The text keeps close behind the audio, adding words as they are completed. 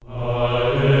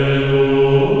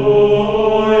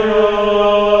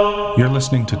You're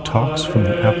listening to Talks from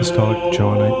the Apostolic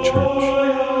Johannite Church.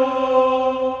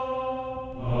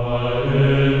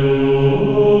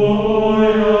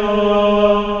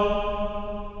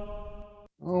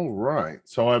 All right,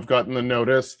 so I've gotten the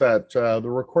notice that the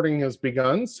recording has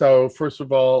begun. So first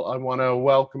of all, I want to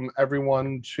welcome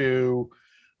everyone to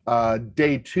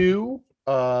day 2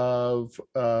 of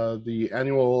the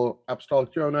annual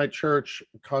Apostolic Johannite Church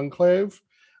Conclave,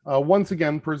 once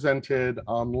again presented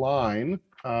online.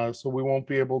 So we won't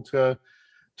be able to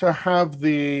have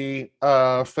the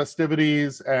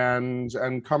festivities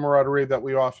and camaraderie that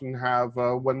we often have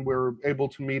when we're able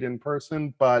to meet in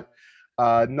person, but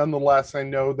nonetheless, I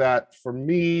know that for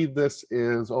me, this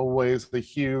is always the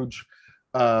huge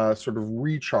sort of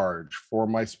recharge for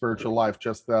my spiritual life,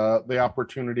 just the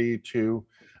opportunity to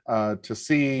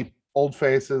see old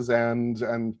faces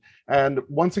and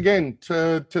once again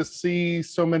to see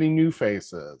so many new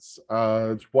faces.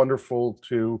 It's wonderful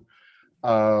to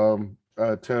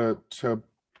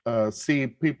see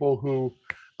people who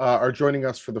are joining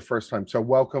us for the first time. So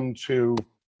welcome to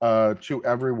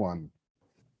everyone.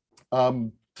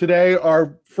 Today,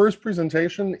 our first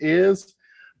presentation is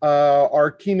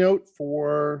our keynote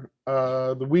for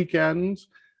the weekend.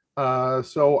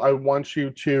 So I want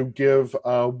you to give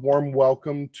a warm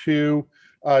welcome to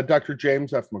Dr.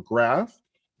 James F. McGrath,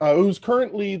 who's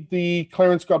currently the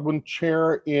Clarence Godwin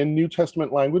Chair in New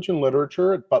Testament Language and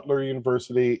Literature at Butler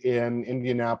University in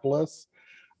Indianapolis.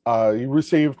 He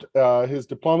received his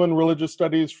diploma in religious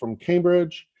studies from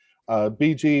Cambridge,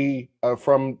 BG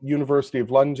from University of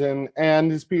London,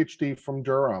 and his PhD from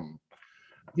Durham.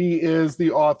 He is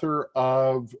the author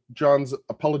of John's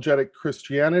Apologetic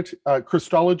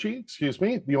Christology,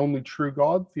 The Only True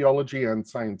God, Theology and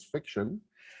Science Fiction,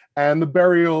 and The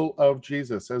Burial of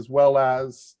Jesus, as well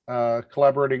as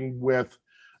collaborating with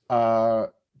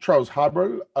Charles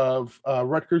Haber of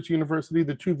Rutgers University,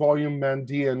 the 2-volume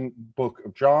Mandaean Book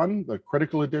of John, the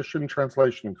critical edition,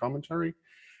 translation, and commentary,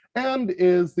 and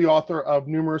is the author of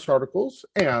numerous articles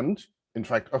and, in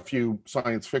fact, a few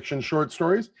science fiction short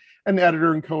stories, and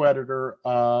editor and co-editor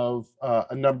of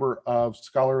a number of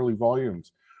scholarly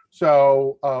volumes.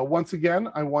 So once again,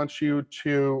 I want you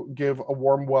to give a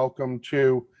warm welcome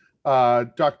to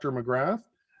Dr. McGrath,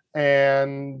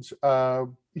 and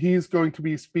he's going to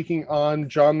be speaking on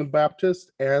John the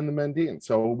Baptist and the Mandaeans.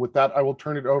 So with that, I will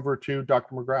turn it over to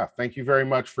Dr. McGrath. Thank you very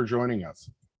much for joining us.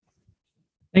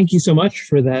 Thank you so much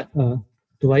for that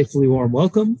delightfully warm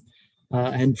welcome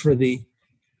and for the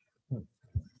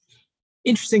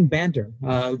interesting banter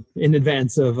in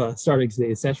advance of starting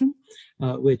today's session,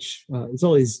 which is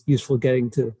always useful getting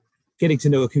to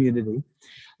know a community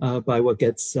by what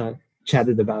gets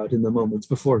chatted about in the moments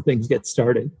before things get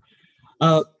started.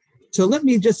 So let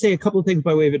me just say a couple of things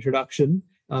by way of introduction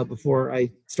before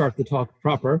I start the talk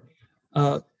proper.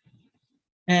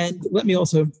 And let me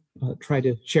also try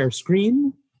to share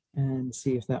screen and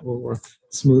see if that will work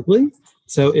smoothly.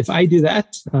 So if I do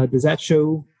that, does that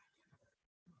show,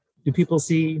 do people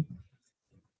see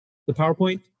the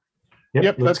PowerPoint?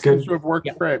 Yep, that seems to have worked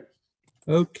great.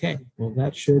 Okay, well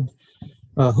that should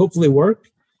hopefully work.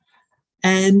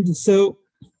 And so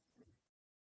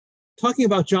talking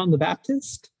about John the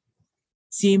Baptist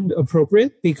seemed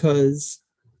appropriate because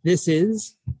this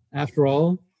is, after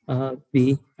all,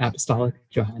 the Apostolic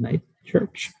Johannite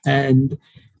Church. And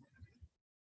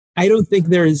I don't think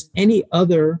there is any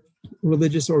other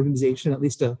religious organization, at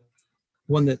least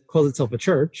one that calls itself a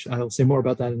church, I'll say more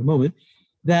about that in a moment,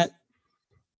 that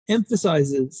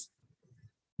emphasizes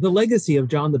the legacy of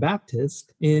John the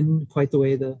Baptist in quite the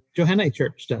way the Johannite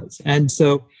Church does. And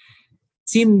so it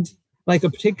seemed like a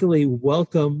particularly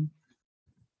welcome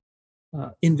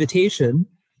invitation,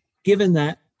 given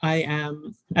that I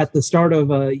am at the start of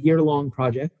a year-long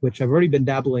project, which I've already been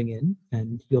dabbling in,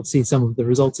 and you'll see some of the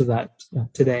results of that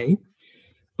today.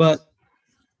 But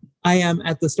I am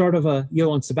at the start of a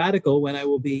year-long sabbatical when I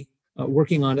will be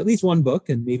working on at least one book,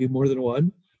 and maybe more than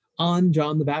one, on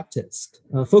John the Baptist,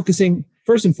 focusing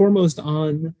first and foremost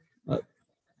on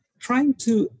trying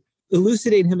to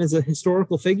elucidate him as a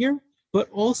historical figure, but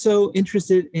also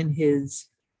interested in his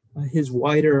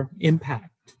wider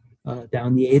impact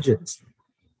down the ages.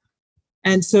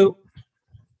 And so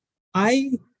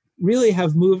I really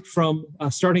have moved from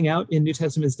starting out in New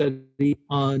Testament study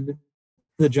on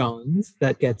the Johns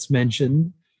that gets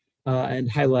mentioned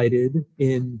and highlighted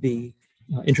in the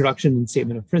introduction and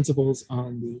statement of principles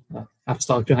on the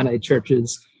Apostolic Johannite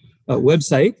Church's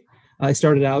website. I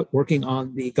started out working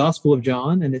on the Gospel of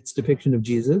John and its depiction of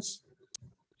Jesus.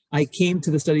 I came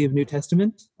to the study of New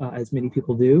Testament, as many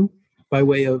people do, by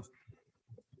way of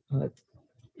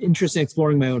interest in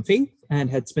exploring my own faith, and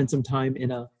had spent some time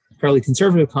in a fairly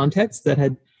conservative context that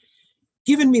had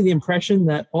given me the impression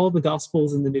that all the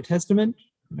Gospels in the New Testament,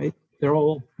 right, they're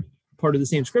all part of the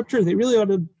same scripture. They really ought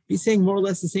to be saying more or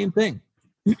less the same thing.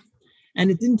 And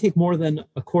it didn't take more than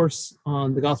a course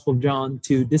on the Gospel of John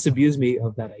to disabuse me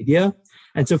of that idea.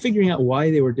 And so figuring out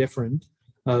why they were different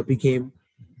became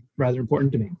rather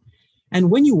important to me. And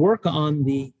when you work on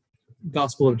the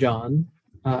Gospel of John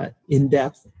in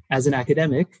depth as an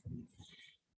academic,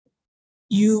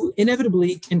 you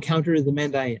inevitably encounter the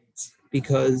Mandaeans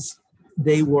because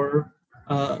they were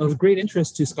of great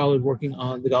interest to scholars working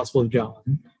on the Gospel of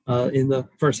John in the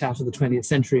first half of the 20th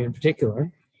century in particular.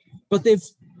 But they've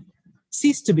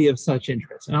ceased to be of such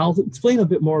interest. And I'll explain a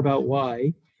bit more about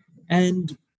why,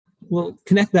 and we'll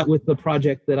connect that with the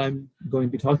project that I'm going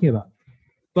to be talking about.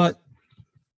 But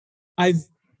I've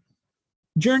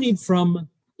journeyed from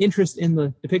interest in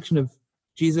the depiction of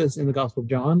Jesus in the Gospel of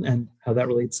John and how that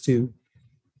relates to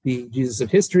the Jesus of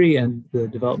history and the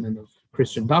development of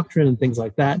Christian doctrine and things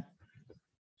like that,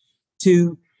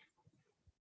 to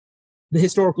the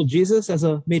historical Jesus as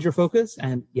a major focus.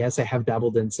 And yes, I have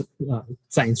dabbled in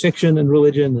science fiction and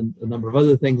religion and a number of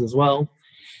other things as well,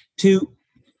 to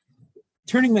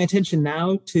turning my attention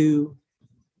now to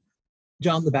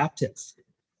John the Baptist.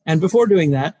 And before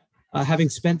doing that, having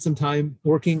spent some time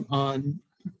working on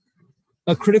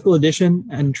a critical edition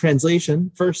and translation,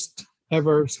 first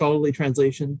ever scholarly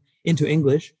translation into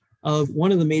English of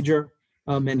one of the major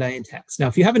Mandaean texts. Now,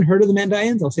 if you haven't heard of the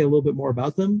Mandaeans, I'll say a little bit more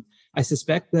about them. I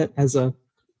suspect that as a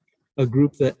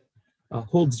group that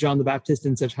holds John the Baptist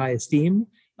in such high esteem,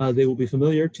 they will be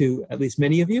familiar to at least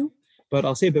many of you, but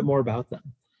I'll say a bit more about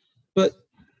them. But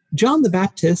John the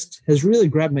Baptist has really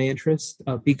grabbed my interest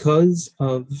because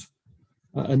of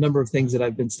a number of things that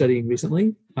I've been studying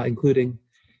recently, including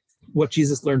What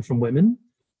Jesus Learned from Women.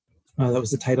 That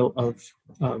was the title of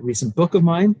a recent book of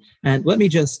mine. And let me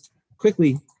just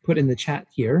quickly put in the chat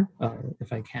here,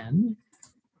 if I can.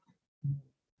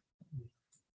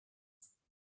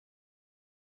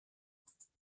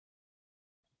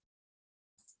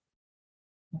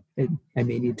 I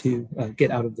may need to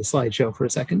get out of the slideshow for a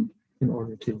second in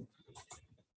order to.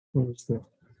 Where's the?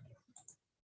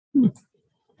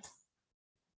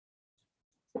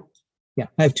 Yeah,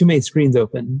 I have too many screens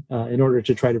open in order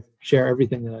to try to share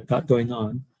everything that I've got going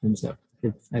on, and so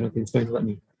I don't think it's going to let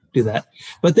me do that.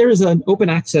 But there is an open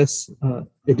access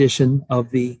edition of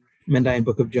the Mandaean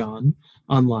Book of John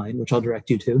online, which I'll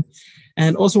direct you to,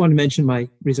 and also want to mention my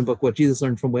recent book, What Jesus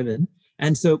Learned from Women.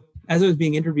 And so, as I was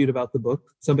being interviewed about the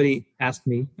book, somebody asked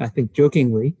me, I think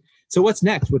jokingly, so what's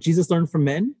next? What Jesus learned from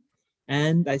men?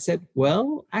 And I said,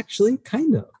 well, actually,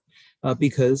 kind of,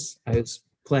 because I was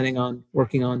planning on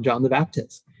working on John the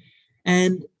Baptist.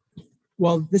 And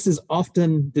while this is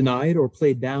often denied or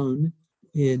played down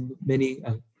in many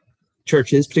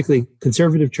churches, particularly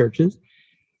conservative churches,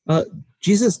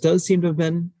 Jesus does seem to have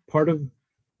been part of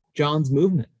John's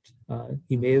movement.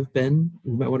 He may have been,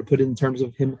 you might want to put it in terms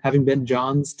of him having been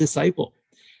John's disciple.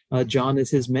 John is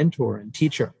his mentor and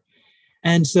teacher.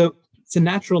 And so it's a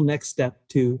natural next step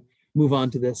to move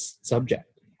on to this subject.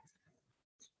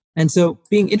 And so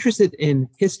being interested in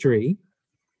history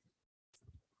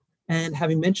and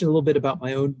having mentioned a little bit about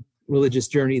my own religious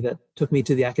journey that took me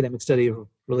to the academic study of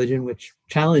religion, which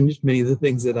challenged many of the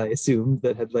things that I assumed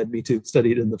that had led me to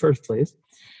study it in the first place,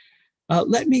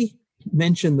 let me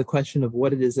mention the question of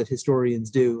what it is that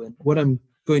historians do and what I'm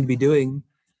going to be doing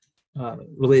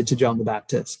related to John the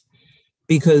Baptist,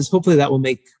 because hopefully that will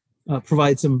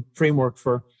provide some framework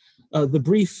for the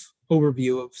brief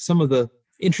overview of some of the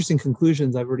interesting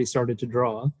conclusions I've already started to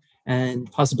draw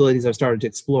and possibilities I've started to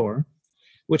explore,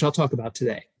 which I'll talk about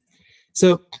today.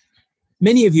 So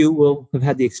many of you will have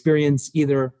had the experience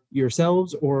either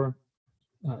yourselves or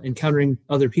encountering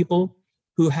other people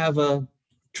who have a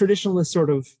traditionalist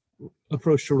sort of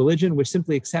approach to religion, which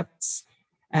simply accepts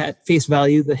at face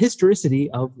value the historicity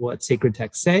of what sacred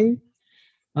texts say.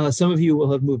 Some of you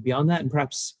will have moved beyond that, and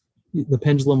perhaps the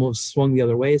pendulum will swung the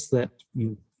other way so that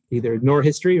you either ignore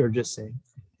history or just say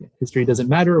history doesn't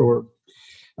matter, or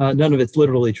none of it's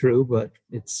literally true, but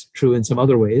it's true in some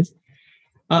other ways.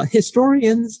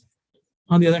 Historians,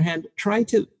 on the other hand, try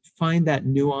to find that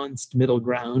nuanced middle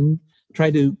ground, try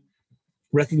to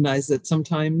recognize that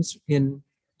sometimes in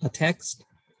a text,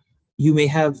 you may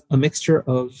have a mixture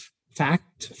of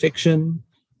fact, fiction,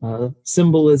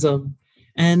 symbolism,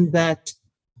 and that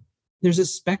there's a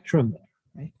spectrum there.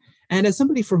 Right? And as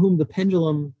somebody for whom the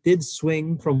pendulum did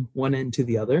swing from one end to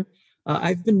the other,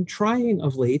 I've been trying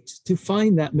of late to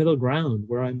find that middle ground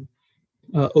where I'm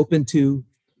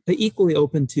equally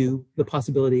open to the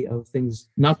possibility of things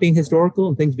not being historical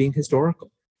and things being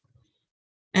historical.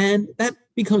 And that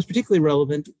becomes particularly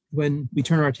relevant when we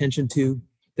turn our attention to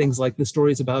things like the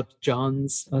stories about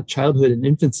John's childhood and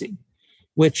infancy,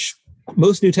 which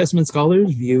most New Testament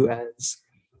scholars view as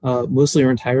mostly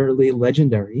or entirely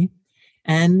legendary,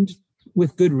 and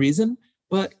with good reason.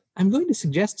 But I'm going to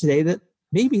suggest today that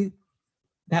maybe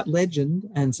that legend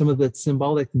and some of the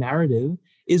symbolic narrative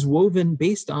is woven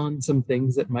based on some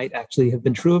things that might actually have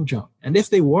been true of John. And if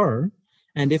they were,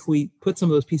 and if we put some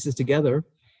of those pieces together,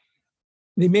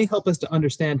 they may help us to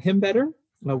understand him better,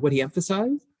 what he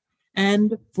emphasized,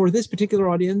 and for this particular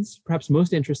audience, perhaps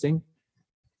most interesting,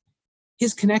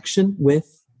 his connection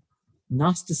with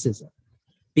Gnosticism,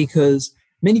 because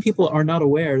many people are not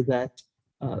aware that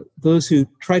those who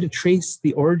try to trace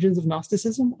the origins of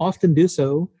Gnosticism often do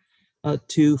so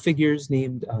to figures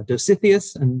named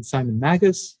Dositheus and Simon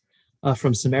Magus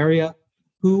from Samaria,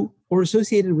 who were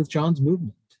associated with John's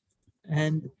movement.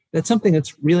 And that's something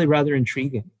that's really rather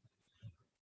intriguing.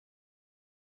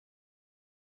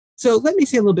 So let me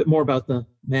say a little bit more about the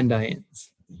Mandaeans.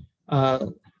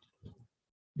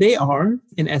 They are,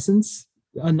 in essence,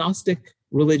 a Gnostic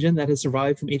religion that has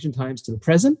survived from ancient times to the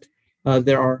present.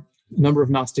 There are a number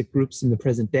of Gnostic groups in the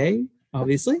present day,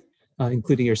 obviously,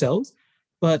 including yourselves.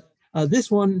 But this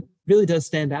one really does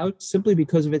stand out simply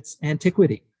because of its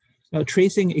antiquity.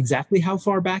 Tracing exactly how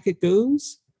far back it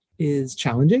goes is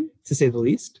challenging, to say the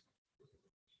least.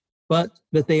 But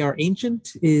that they are ancient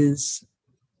is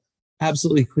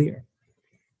absolutely clear.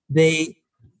 They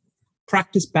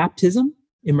practice baptism,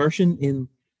 immersion in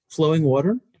flowing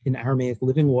water, in Aramaic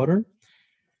living water,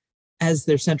 as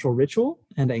their central ritual.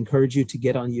 And I encourage you to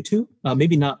get on YouTube,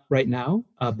 maybe not right now,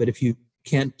 but if you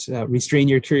can't restrain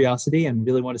your curiosity and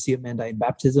really want to see a Mandaean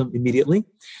baptism immediately,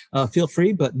 feel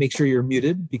free, but make sure you're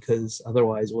muted, because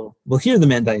otherwise we'll hear the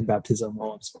Mandaean baptism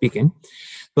while I'm speaking.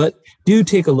 But do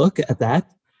take a look at that.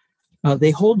 They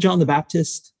hold John the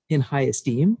Baptist in high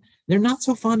esteem. They're not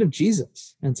so fond of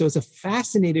Jesus. And so it's a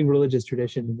fascinating religious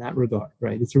tradition in that regard,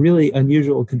 right? It's a really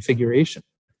unusual configuration.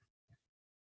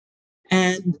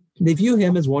 And they view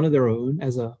him as one of their own,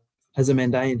 as a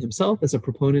Mandaean himself, as a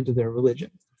proponent of their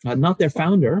religion. Not their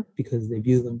founder, because they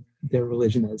view their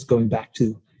religion as going back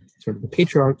to sort of the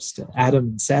patriarchs, to Adam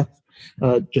and Seth,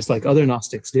 just like other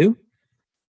Gnostics do.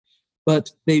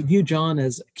 But they view John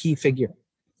as a key figure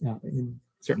in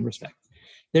certain respects.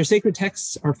 Their sacred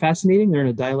texts are fascinating. They're in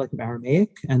a dialect of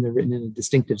Aramaic, and they're written in a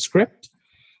distinctive script.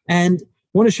 And I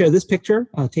want to share this picture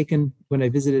taken when I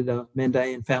visited a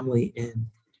Mandaean family in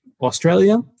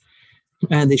Australia.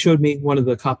 And they showed me one of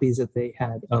the copies that they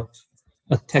had of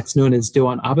a text known as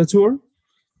Dewan Abatur,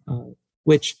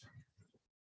 which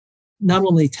not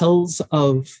only tells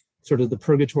of sort of the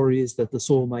purgatories that the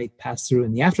soul might pass through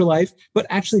in the afterlife, but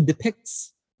actually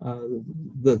depicts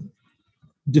the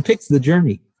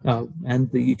journey.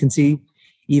 You can see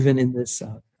even in this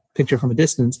picture from a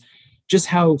distance, just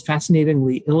how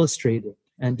fascinatingly illustrated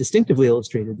and distinctively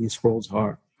illustrated these scrolls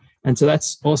are. And so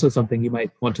that's also something you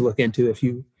might want to look into if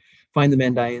you find the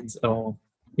Mandaeans at all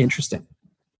interesting.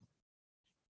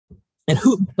 And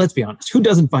let's be honest, who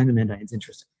doesn't find the Mandaeans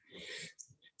interesting?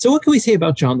 So what can we say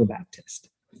about John the Baptist?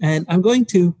 And I'm going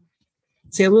to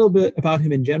say a little bit about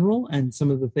him in general and some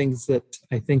of the things that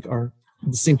I think are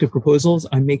distinctive proposals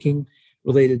I'm making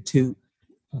related to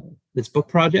this book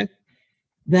project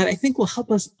that I think will help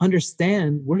us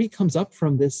understand where he comes up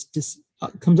from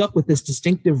comes up with this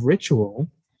distinctive ritual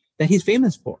that he's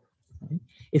famous for. Right?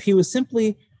 If he was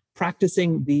simply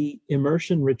practicing the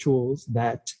immersion rituals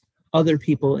that other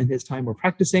people in his time were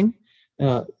practicing,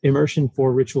 immersion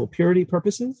for ritual purity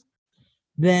purposes,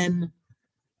 then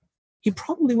he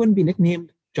probably wouldn't be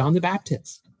nicknamed John the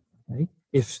Baptist. Right?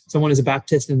 If someone is a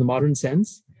Baptist in the modern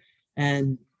sense,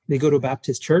 and they go to a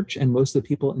Baptist church and most of the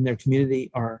people in their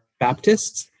community are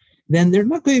Baptists, then they're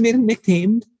not going to be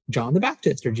nicknamed John the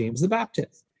Baptist or James the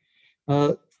Baptist.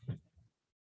 That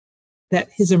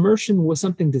his immersion was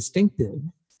something distinctive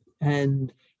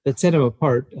and that set him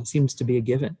apart seems to be a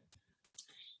given.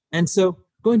 And so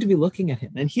going to be looking at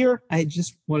him. And here I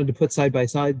just wanted to put side by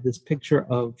side this picture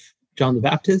of John the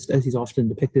Baptist, as he's often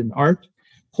depicted in art,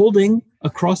 holding a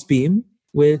crossbeam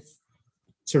with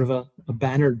sort of a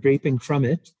banner draping from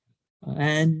it.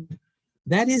 And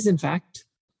that is, in fact,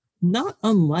 not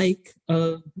unlike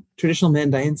a traditional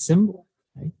Mandaean symbol.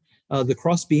 Right? The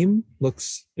crossbeam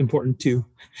looks important to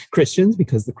Christians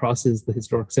because the cross is the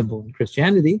historic symbol in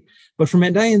Christianity. But for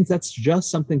Mandaeans, that's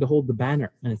just something to hold the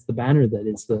banner. And it's the banner that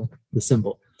is the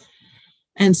symbol.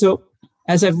 And so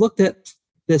as I've looked at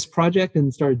this project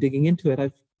and started digging into it,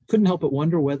 I couldn't help but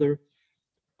wonder whether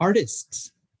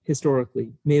artists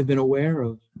historically may have been aware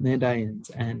of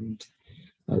Mandaeans and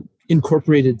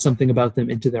incorporated something about them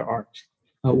into their art.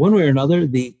 One way or another,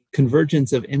 the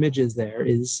convergence of images there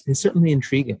is certainly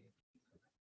intriguing.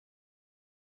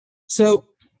 So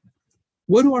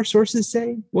what do our sources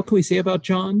say? What can we say about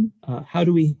John? How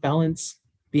do we balance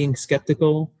being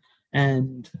skeptical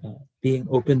and being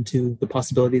open to the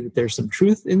possibility that there's some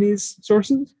truth in these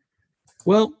sources?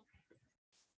 Well,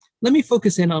 let me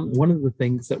focus in on one of the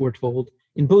things that we're told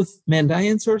in both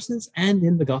Mandaean sources and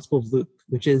in the Gospel of Luke,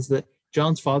 which is that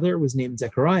John's father was named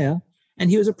Zechariah, and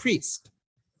he was a priest.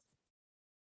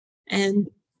 And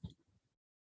I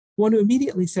want to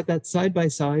immediately set that side by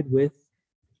side with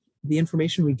the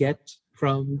information we get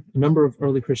from a number of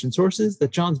early Christian sources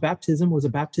that John's baptism was a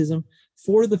baptism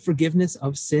for the forgiveness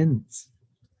of sins.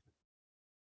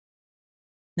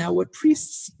 Now, what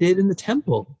priests did in the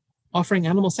temple, offering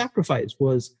animal sacrifice,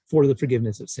 was for the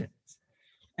forgiveness of sins.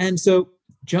 And so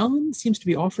John seems to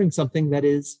be offering something that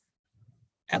is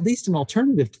at least an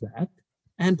alternative to that,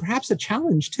 and perhaps a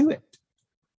challenge to it.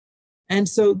 And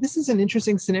so this is an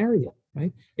interesting scenario,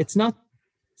 right? It's not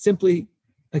simply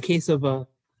a case of a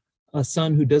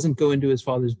son who doesn't go into his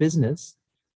father's business,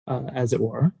 as it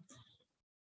were.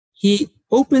 He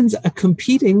opens a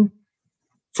competing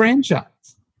franchise.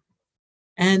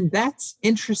 And that's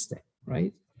interesting,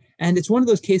 right? And it's one of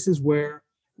those cases where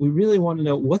we really want to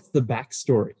know what's the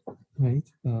backstory, right?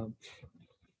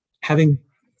 Having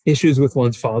issues with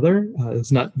one's father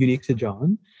is not unique to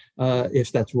John,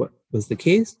 if that's what was the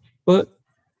case. But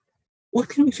what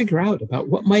can we figure out about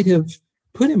what might have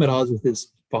put him at odds with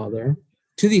his father,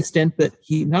 to the extent that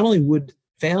he not only would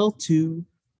fail to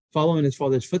follow in his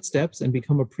father's footsteps and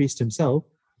become a priest himself,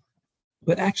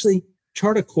 but actually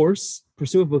chart a course,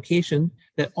 pursue a vocation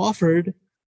that offered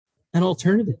an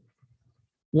alternative,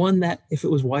 one that, if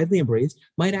it was widely embraced,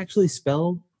 might actually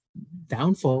spell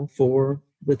downfall for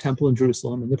the temple in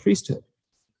Jerusalem and the priesthood.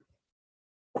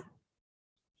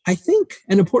 I think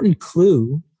an important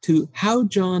clue to how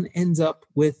John ends up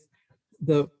with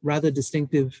the rather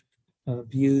distinctive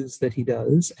views that he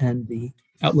does and the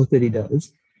outlook that he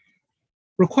does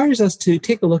requires us to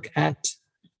take a look at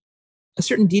a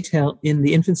certain detail in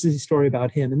the infancy story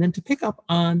about him, and then to pick up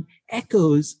on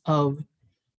echoes of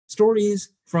stories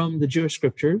from the Jewish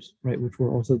scriptures, right, which were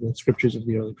also the scriptures of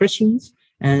the early Christians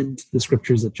and the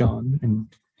scriptures that John and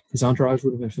his entourage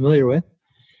would have been familiar with.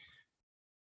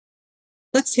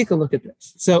 Let's take a look at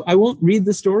this. So I won't read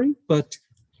the story, but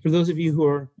for those of you who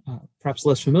are perhaps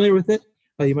less familiar with it,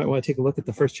 you might want to take a look at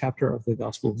the first chapter of the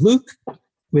Gospel of Luke,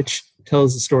 which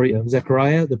tells the story of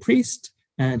Zechariah, the priest,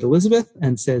 and Elizabeth,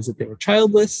 and says that they were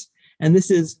childless. And this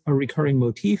is a recurring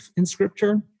motif in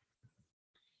scripture.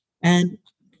 And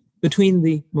between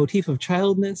the motif of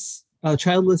childlessness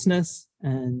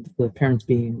and the parents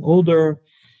being older,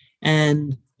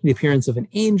 and the appearance of an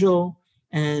angel,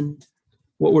 and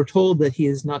what we're told that he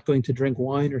is not going to drink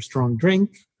wine or strong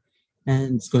drink,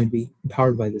 and is going to be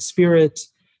empowered by the Spirit,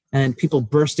 and people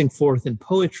bursting forth in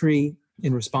poetry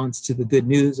in response to the good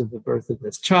news of the birth of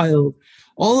this child.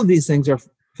 All of these things are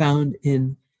found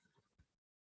in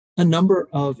a number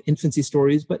of infancy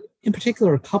stories, but in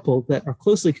particular, a couple that are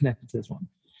closely connected to this one.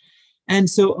 And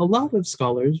so a lot of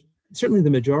scholars, certainly the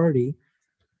majority,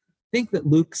 think that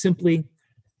Luke simply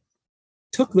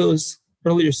took those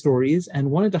earlier stories and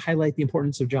wanted to highlight the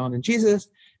importance of John and Jesus.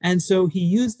 And so he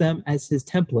used them as his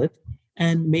template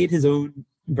and made his own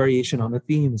variation on the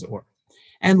themes.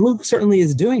 And Luke certainly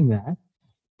is doing that,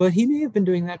 but he may have been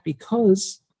doing that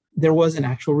because there was an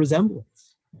actual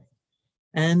resemblance.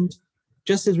 And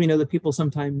just as we know that people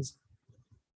sometimes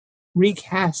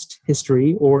recast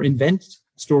history or invent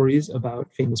stories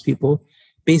about famous people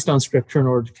based on scripture in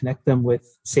order to connect them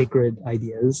with sacred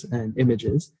ideas and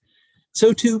images,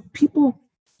 so too people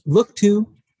look to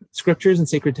scriptures and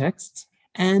sacred texts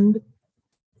and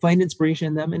find inspiration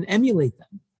in them and emulate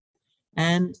them.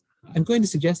 And I'm going to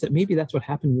suggest that maybe that's what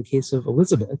happened in the case of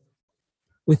Elizabeth,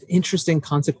 with interesting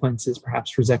consequences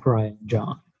perhaps for Zechariah and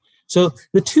John. So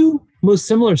the two most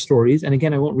similar stories, and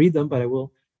again, I won't read them, but I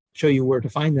will show you where to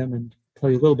find them and tell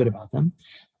you a little bit about them.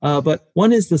 But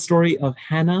one is the story of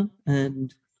Hannah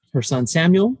and her son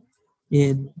Samuel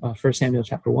in 1 Samuel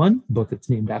chapter 1, a book that's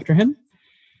named after him.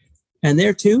 And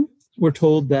there too, we're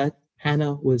told that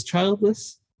Hannah was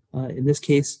childless. In this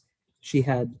case, she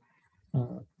had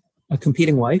a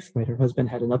competing wife, right? Her husband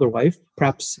had another wife,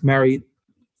 perhaps married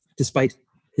despite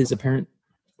his apparent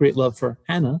great love for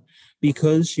Hannah,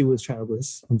 because she was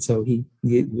childless. And so he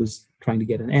was trying to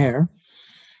get an heir.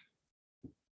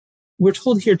 We're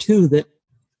told here too that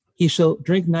he shall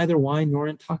drink neither wine nor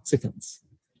intoxicants.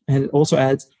 And it also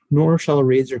adds, nor shall a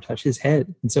razor touch his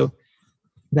head. And so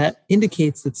that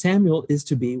indicates that Samuel is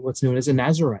to be what's known as a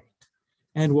Nazarite.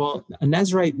 And while a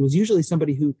Nazirite was usually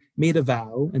somebody who made a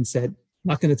vow and said,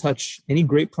 not going to touch any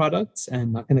grape products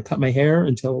and not going to cut my hair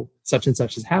until such and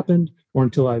such has happened, or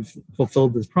until I've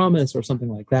fulfilled this promise or something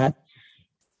like that.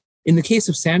 In the case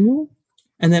of Samuel,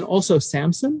 and then also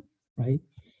Samson, right,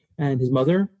 and his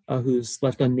mother, who's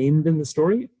left unnamed in the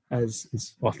story, as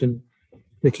is often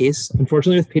the case,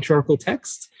 unfortunately, with patriarchal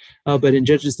texts. But in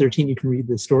Judges 13, you can read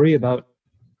the story about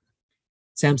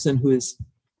Samson, who is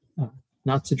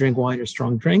not to drink wine or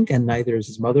strong drink, and neither is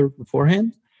his mother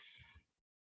beforehand.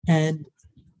 And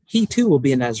he too will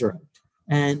be a Nazirite,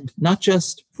 and not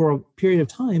just for a period of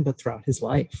time, but throughout his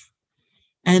life.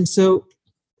 And so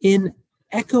in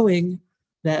echoing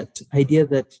that idea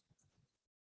that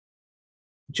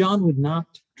John would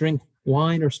not drink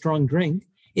wine or strong drink,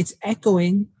 it's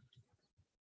echoing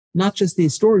not just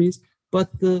these stories,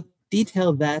 but the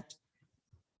detail that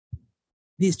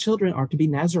these children are to be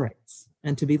Nazirites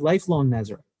and to be lifelong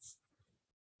Nazirites.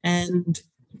 And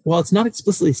while it's not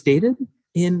explicitly stated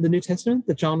in the New Testament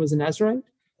that John was a Nazirite,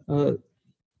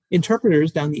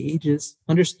 interpreters down the ages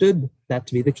understood that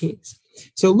to be the case.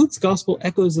 So Luke's gospel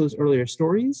echoes those earlier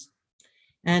stories.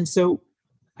 And so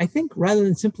I think rather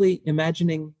than simply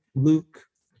imagining Luke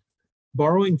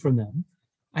borrowing from them,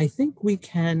 I think we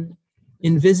can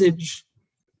envisage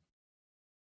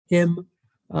him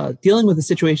dealing with a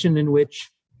situation in which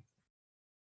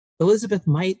Elizabeth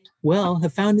might well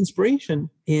have found inspiration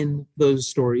in those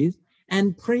stories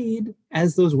and prayed,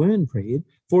 as those women prayed,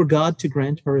 for God to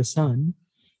grant her a son,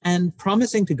 and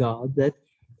promising to God that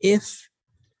if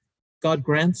God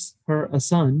grants her a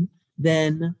son,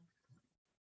 then,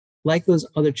 like those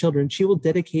other children, she will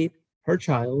dedicate her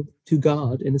child to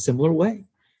God in a similar way,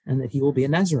 and that he will be a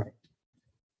Nazirite.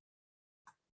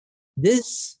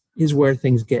 This is where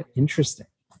things get interesting.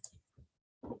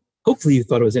 Hopefully you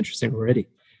thought it was interesting already,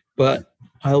 but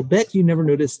I'll bet you never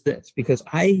noticed this, because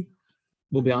I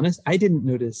will be honest, I didn't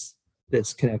notice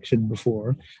this connection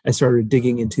before I started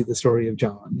digging into the story of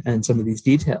John and some of these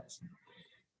details.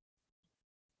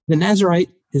 The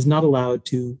Nazirite is not allowed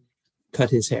to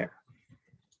cut his hair.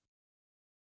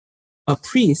 A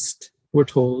priest, we're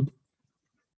told,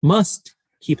 must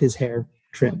keep his hair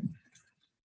trim.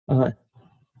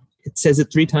 It says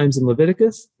it 3 times in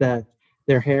Leviticus that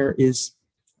their hair is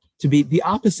to be the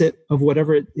opposite of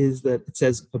whatever it is that it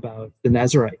says about the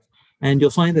Nazirite. And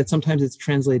you'll find that sometimes it's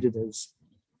translated as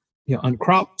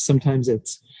uncropped, sometimes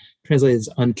it's translated as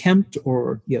unkempt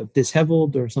or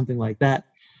disheveled or something like that.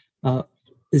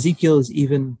 Ezekiel is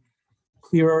even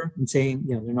clearer in saying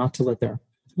they're not to let their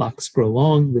locks grow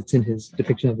long. That's in his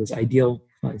depiction of this ideal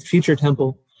future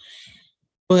temple.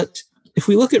 But if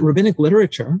we look at rabbinic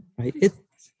literature, right, it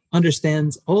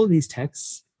understands all of these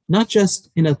texts, not just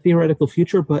in a theoretical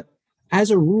future, but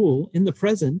as a rule in the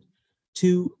present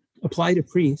to apply to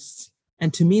priests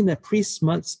and to mean that priests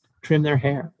must trim their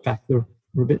hair. In fact,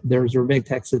 there's a rabbinic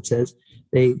text that says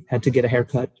they had to get a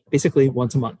haircut basically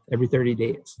once a month, every 30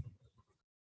 days.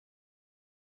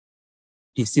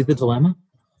 Do you see the dilemma?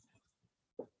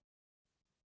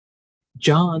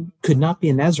 John could not be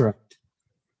a Nazirite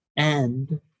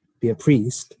and be a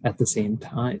priest at the same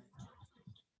time.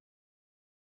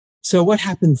 So what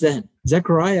happens then?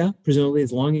 Zechariah presumably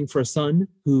is longing for a son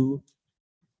who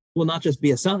will not just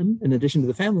be a son in addition to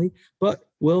the family, but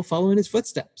will follow in his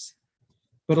footsteps.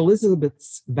 But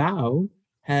Elizabeth's vow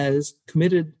has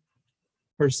committed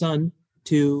her son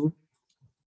to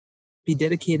be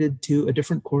dedicated to a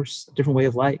different course, a different way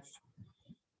of life.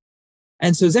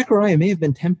 And so Zechariah may have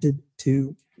been tempted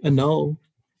to annul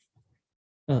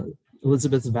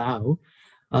Elizabeth's vow,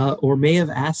 or may have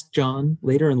asked John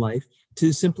later in life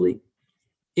to simply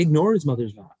ignore his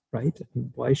mother's vow, right? I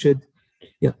mean, why should,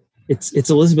 it's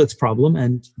Elizabeth's problem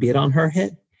and be it on her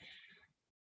head.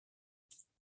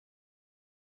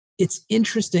 It's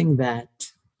interesting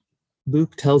that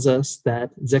Luke tells us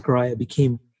that Zechariah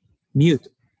became mute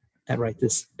at right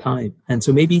this time. And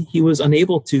so maybe he was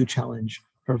unable to challenge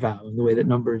her vow in the way that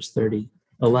Numbers 30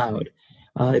 allowed.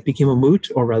 It became a moot,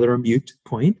 or rather a mute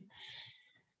point.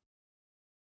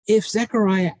 If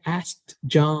Zechariah asked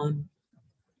John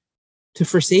to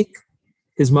forsake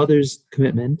his mother's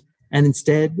commitment and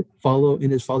instead follow in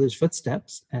his father's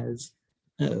footsteps as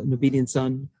an obedient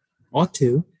son ought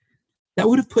to, that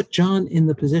would have put John in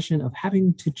the position of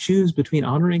having to choose between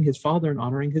honoring his father and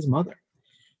honoring his mother.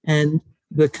 And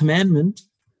the commandment,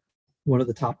 one of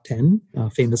the top 10,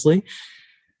 famously,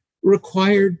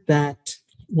 required that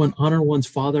one honor one's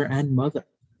father and mother.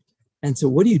 And so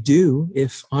what do you do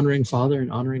if honoring father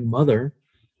and honoring mother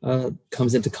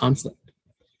comes into conflict?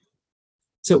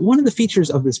 So one of the features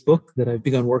of this book that I've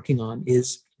begun working on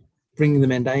is bringing the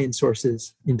Mandaean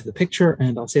sources into the picture,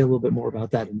 and I'll say a little bit more about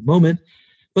that in a moment.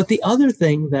 But the other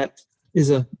thing that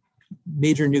is a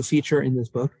major new feature in this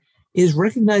book is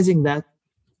recognizing that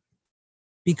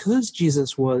because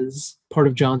Jesus was part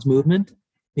of John's movement,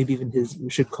 maybe even we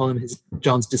should call him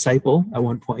John's disciple at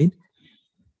one point,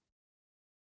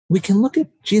 we can look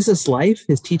at Jesus' life,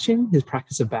 his teaching, his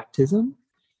practice of baptism,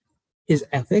 his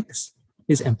ethics,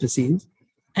 his emphases,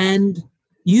 and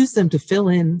use them to fill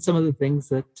in some of the things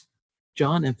that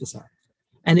John emphasized.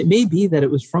 And it may be that it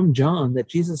was from John that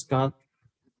Jesus got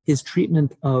his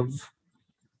treatment of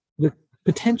the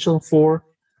potential for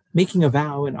making a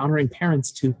vow and honoring parents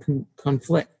to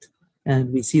conflict.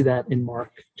 And we see that in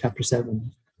Mark chapter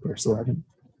 7, verse 11.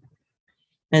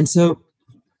 And so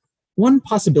one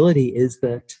possibility is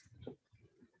that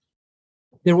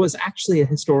there was actually a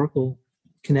historical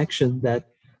connection that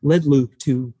led Luke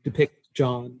to depict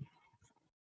John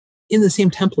in the same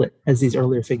template as these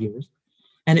earlier figures.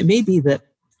 And it may be that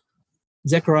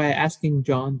Zechariah asking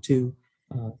John to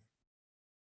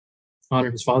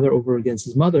honor his father over against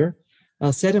his mother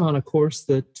set him on a course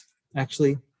that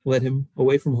actually led him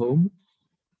away from home,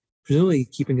 presumably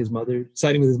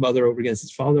siding with his mother over against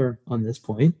his father on this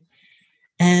point,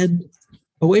 and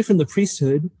away from the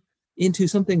priesthood into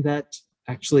something that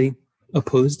actually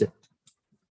opposed it.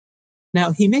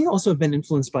 Now, he may also have been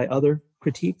influenced by other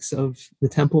critiques of the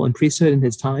temple and priesthood in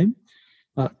his time.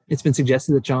 It's been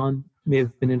suggested that John may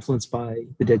have been influenced by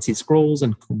the Dead Sea Scrolls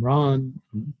and Qumran,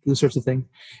 and those sorts of things.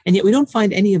 And yet we don't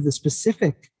find any of the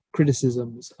specific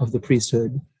criticisms of the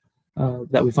priesthood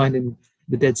that we find in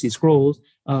the Dead Sea Scrolls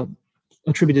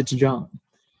attributed to John.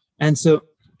 And so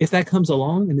if that comes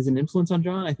along and is an influence on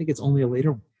John, I think it's only a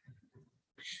later one.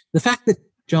 The fact that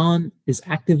John is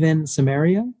active in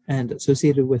Samaria and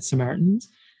associated with Samaritans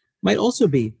might also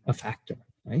be a factor,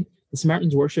 right? The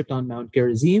Samaritans worshipped on Mount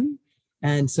Gerizim,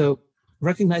 and so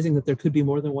recognizing that there could be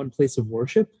more than one place of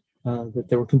worship, that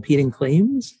there were competing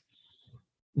claims,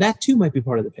 that too might be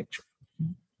part of the picture.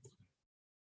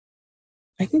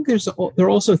 I think there are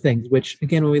also things which,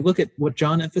 again, when we look at what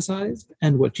John emphasized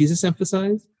and what Jesus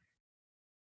emphasized,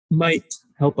 might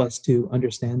help us to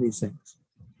understand these things.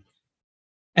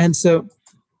 And so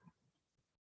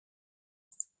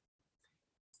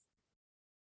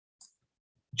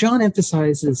John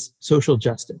emphasizes social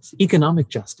justice, economic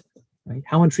justice, right?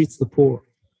 How one treats the poor,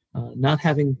 not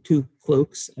having two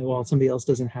cloaks while somebody else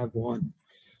doesn't have one.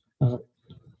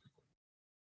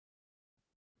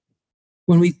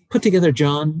 When we put together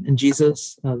John and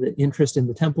Jesus, the interest in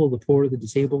the temple, the poor, the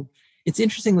disabled, it's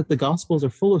interesting that the Gospels are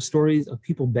full of stories of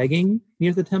people begging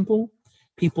near the temple,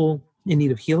 people in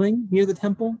need of healing near the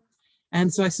temple.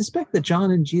 And so I suspect that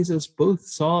John and Jesus both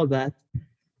saw that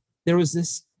there was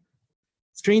this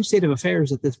strange state of affairs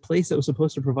that this place that was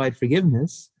supposed to provide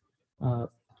forgiveness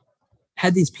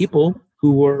had these people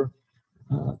who were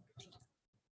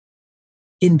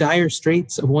in dire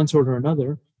straits of one sort or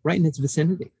another right in its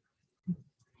vicinity.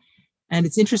 And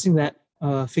it's interesting that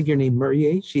a figure named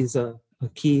Murray, she's a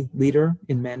key leader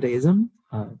in Mandaeism,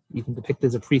 even depicted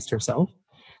as a priest herself.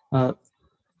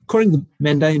 According to the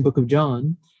Mandaean Book of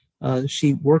John,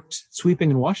 she worked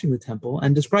sweeping and washing the temple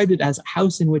and described it as a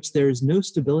house in which there is no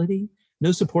stability,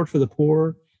 no support for the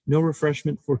poor, no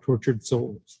refreshment for tortured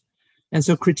souls. And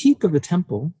so critique of the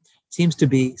temple seems to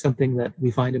be something that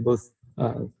we find in both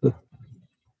the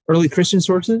early Christian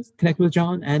sources connected with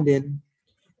John and in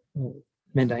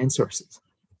Mandaean sources.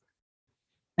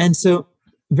 And so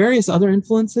various other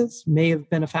influences may have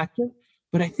been a factor,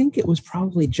 but I think it was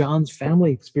probably John's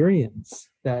family experience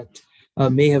that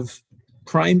may have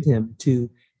primed him to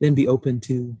then be open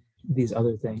to these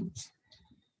other things.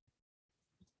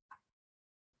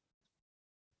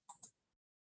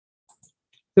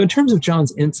 So in terms of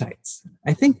John's insights,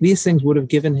 I think these things would have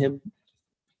given him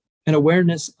an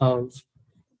awareness of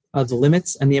the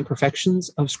limits and the imperfections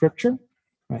of Scripture,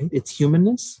 right? Its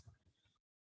humanness.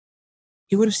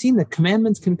 He would have seen that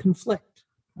commandments can conflict,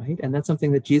 right? And that's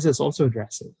something that Jesus also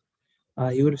addresses.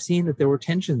 He would have seen that there were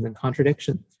tensions and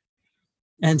contradictions.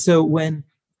 And so when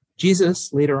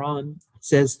Jesus later on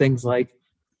says things like,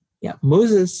 yeah,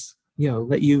 Moses,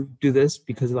 let you do this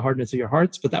because of the hardness of your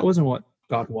hearts, but that wasn't what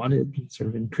God wanted sort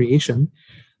of in creation.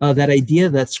 That idea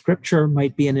that Scripture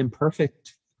might be an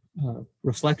imperfect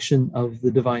reflection of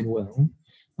the divine will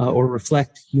or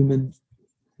reflect human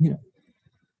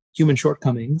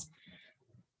shortcomings.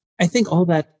 I think all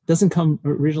that doesn't come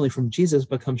originally from Jesus,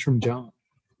 but comes from John.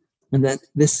 And that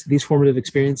these formative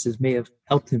experiences may have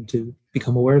helped him to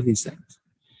become aware of these things.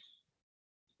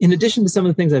 In addition to some of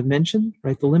the things I've mentioned,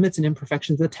 right, the limits and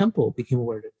imperfections of the temple became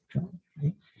aware to John.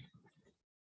 Right?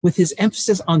 With his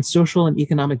emphasis on social and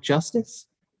economic justice,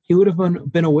 he would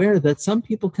have been aware that some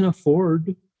people can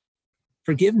afford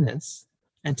forgiveness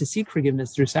and to seek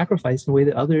forgiveness through sacrifice in a way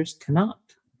that others cannot,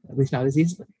 at least not as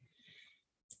easily.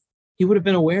 He would have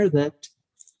been aware that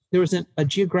there was a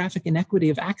geographic inequity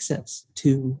of access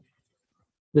to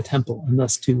the temple and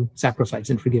thus to sacrifice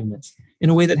and forgiveness in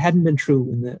a way that hadn't been true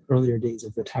in the earlier days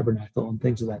of the tabernacle and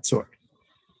things of that sort.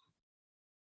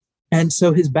 And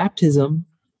so his baptism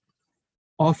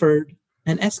offered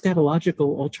an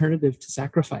eschatological alternative to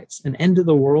sacrifice, an end of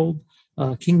the world,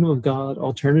 kingdom of God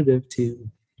alternative to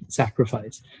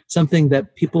sacrifice, something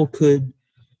that people could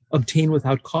obtain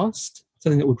without cost,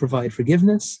 something that would provide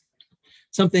forgiveness,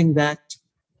 something that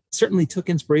certainly took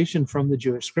inspiration from the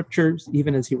Jewish scriptures,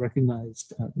 even as he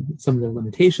recognized some of their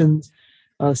limitations,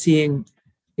 seeing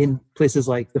in places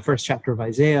like the first chapter of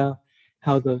Isaiah,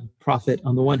 how the prophet,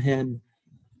 on the one hand,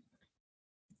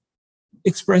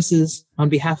 expresses on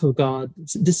behalf of God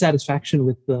dissatisfaction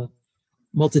with the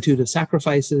multitude of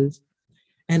sacrifices,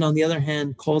 and on the other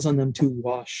hand, calls on them to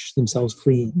wash themselves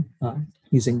clean,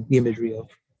 using the imagery of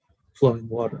flowing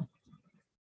water.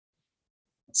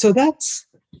 So that's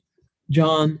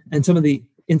John and some of the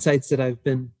insights that I've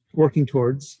been working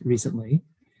towards recently.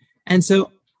 And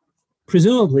so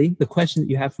presumably the question that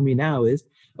you have for me now is,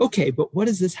 okay, but what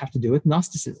does this have to do with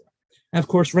Gnosticism? And of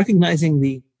course, recognizing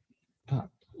the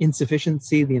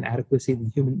insufficiency, the inadequacy, the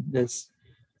humanness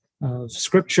of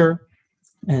scripture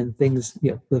and things,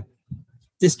 the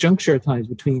disjuncture at times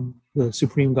between the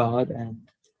supreme God and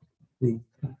the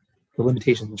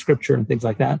limitations of scripture and things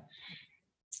like that.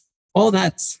 All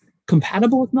that's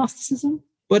compatible with Gnosticism,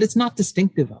 but it's not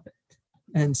distinctive of it.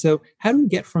 And so how do we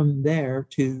get from there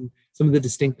to some of the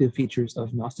distinctive features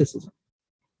of Gnosticism?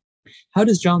 How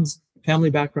does John's family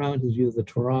background, his view of the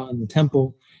Torah and the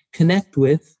temple, connect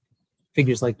with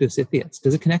figures like Dositheus?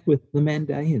 Does it connect with the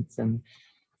Mandaeans and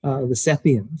the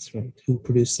Sethians, right, who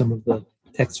produced some of the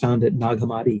texts found at Nag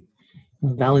Hammadi,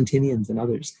 Valentinians and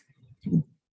others?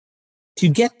 To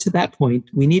get to that point,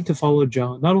 we need to follow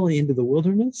John not only into the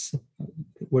wilderness,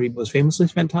 where he most famously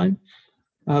spent time,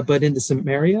 but into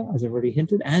Samaria, as I've already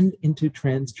hinted, and into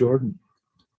Transjordan.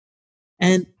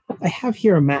 And I have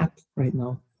here a map right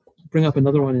now, I'll bring up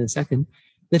another one in a second,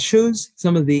 that shows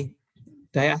some of the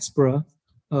diaspora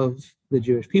of the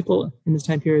Jewish people in this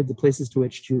time period, the places to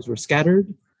which Jews were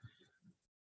scattered.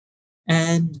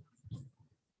 And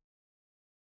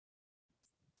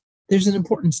there's an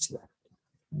importance to that.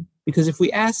 Because if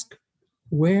we ask,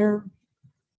 where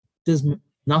does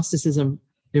Gnosticism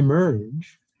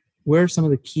emerge? Where are some of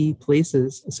the key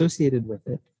places associated with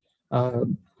it?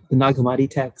 The Nag Hammadi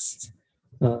texts,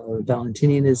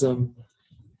 Valentinianism,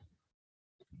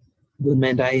 the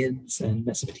Mandaeans and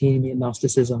Mesopotamian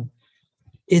Gnosticism.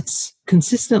 It's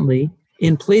consistently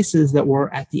in places that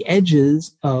were at the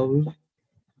edges of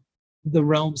the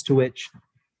realms to which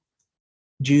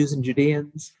Jews and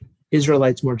Judeans,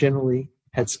 Israelites more generally,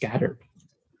 had scattered.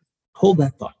 Hold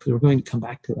that thought, because we're going to come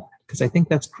back to that, because I think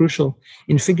that's crucial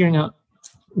in figuring out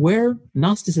where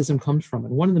Gnosticism comes from,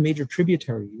 and one of the major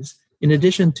tributaries, in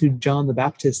addition to John the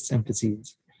Baptist's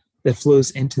emphases, that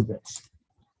flows into this.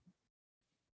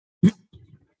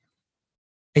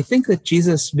 I think that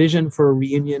Jesus' vision for a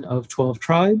reunion of 12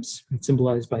 tribes,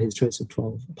 symbolized by his choice of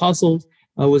 12 apostles,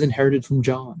 was inherited from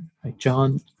John. Right?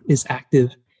 John is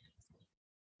active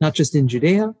not just in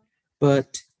Judea,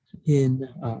 but in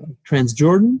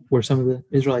Transjordan, where some of the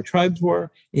Israelite tribes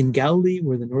were, in Galilee,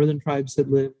 where the northern tribes had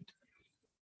lived.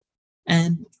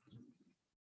 And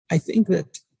I think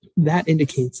that that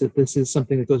indicates that this is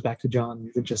something that goes back to John,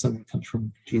 isn't just something that comes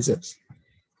from Jesus.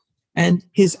 And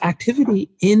his activity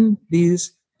in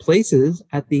these places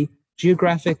at the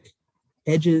geographic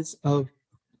edges of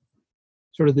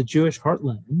sort of the Jewish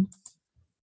heartland,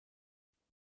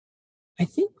 I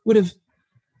think would have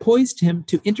poised him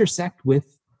to intersect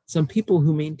with some people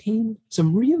who maintain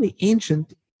some really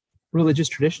ancient religious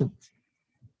traditions.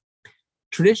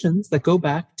 Traditions that go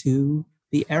back to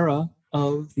the era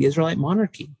of the Israelite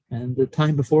monarchy and the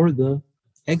time before the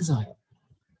exile.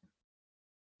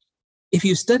 If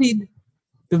you studied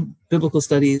the biblical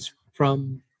studies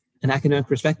from an academic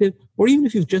perspective, or even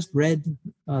if you've just read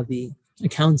the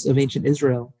accounts of ancient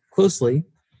Israel closely,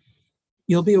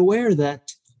 you'll be aware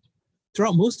that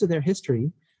throughout most of their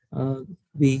history,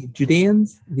 the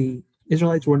Judeans, the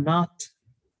Israelites, were not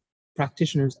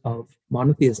practitioners of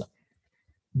monotheism.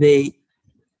 They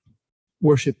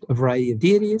worshipped a variety of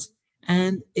deities,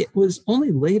 and it was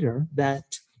only later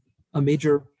that a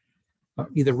major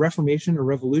either reformation or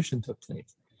revolution took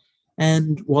place.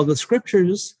 And while the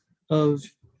scriptures of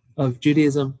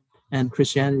Judaism and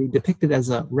Christianity depicted as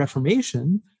a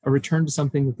reformation, a return to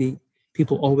something that the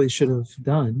people always should have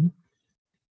done,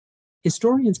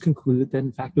 historians conclude that,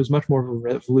 in fact, it was much more of a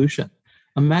revolution,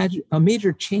 a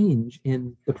major change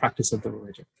in the practice of the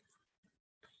religion.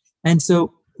 And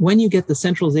so when you get the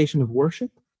centralization of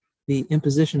worship, the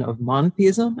imposition of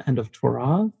monotheism and of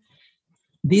Torah,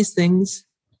 these things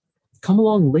come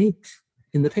along late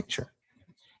in the picture.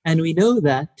 And we know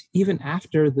that even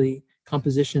after the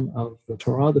composition of the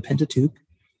Torah, the Pentateuch,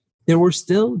 there were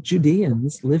still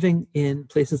Judeans living in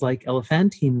places like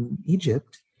Elephantine,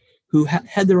 Egypt, who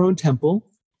had their own temple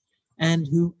and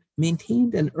who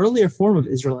maintained an earlier form of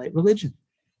Israelite religion.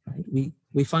 Right?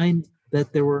 We find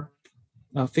that there were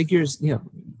figures,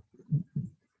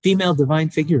 female divine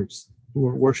figures who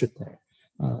were worshipped there,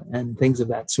 and things of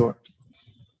that sort.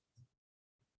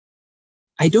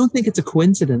 I don't think it's a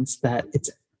coincidence that it's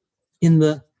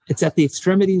at the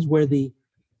extremities where the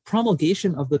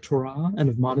promulgation of the Torah and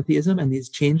of monotheism and these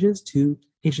changes to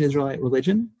ancient Israelite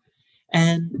religion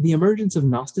and the emergence of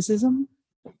Gnosticism,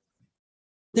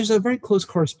 there's a very close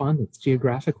correspondence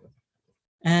geographically.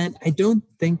 And I don't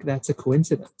think that's a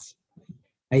coincidence.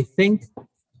 I think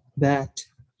that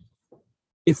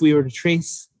if we were to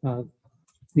trace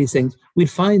these things, we'd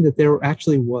find that there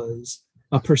actually was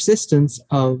a persistence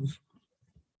of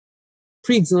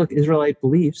pre-exilic Israelite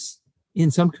beliefs in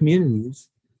some communities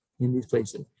in these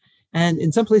places. And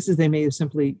in some places, they may have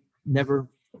simply never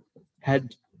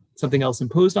had something else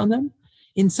imposed on them.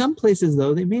 In some places,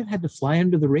 though, they may have had to fly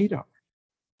under the radar.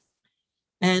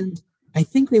 And I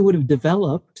think they would have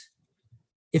developed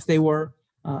if they were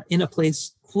in a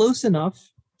place close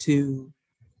enough to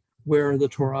where the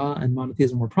Torah and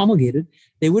monotheism were promulgated.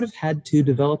 They would have had to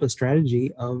develop a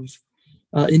strategy of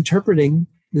interpreting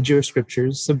the Jewish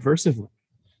scriptures subversively.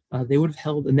 They would have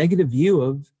held a negative view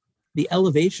of the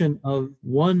elevation of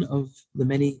one of the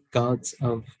many gods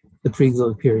of the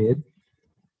pre-exilic period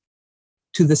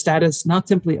to the status not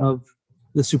simply of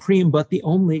the supreme, but the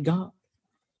only God.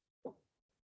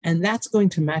 And that's going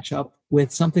to match up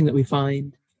with something that we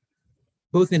find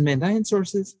both in Mandaean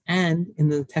sources and in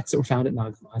the texts that were found at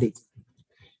Nag Hammadi.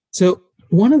 So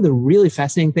one of the really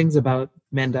fascinating things about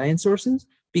Mandaean sources,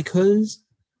 because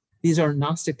these are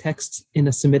Gnostic texts in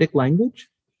a Semitic language,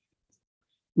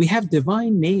 we have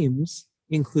divine names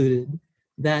included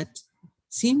that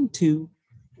seem to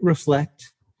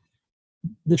reflect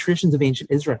the traditions of ancient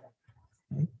Israel.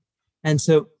 Right? And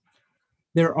so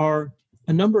there are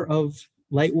a number of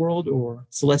light world or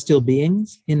celestial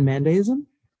beings in Mandaeism,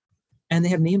 and they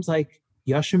have names like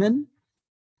Yashaman,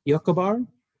 Yokobar,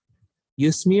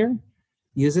 Yusmir,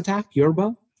 Yuzatak,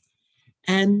 Yorba,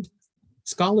 and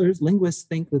scholars, linguists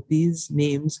think that these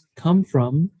names come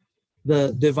from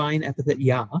the divine epithet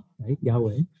Yah, right,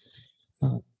 Yahweh,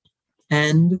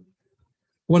 and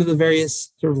one of the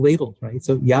various sort of labels, right?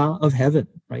 So Yah of heaven,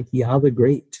 right? Yah the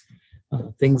great,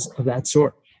 things of that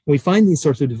sort. We find these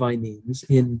sorts of divine names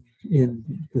in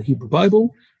the Hebrew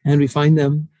Bible, and we find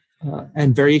them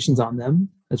and variations on them,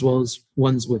 as well as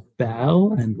ones with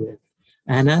Baal and with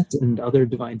Anat and other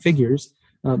divine figures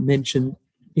mentioned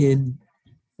in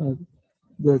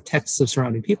the texts of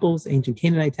surrounding peoples, ancient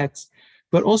Canaanite texts,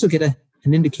 but also get an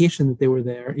indication that they were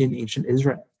there in ancient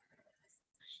Israel.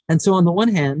 And so on the one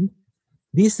hand,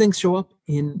 these things show up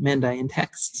in Mandaean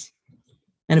texts.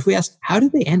 And if we ask, how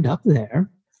did they end up there?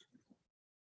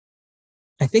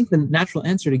 I think the natural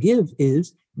answer to give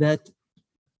is that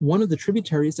one of the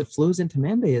tributaries that flows into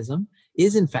Mandaeism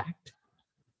is, in fact,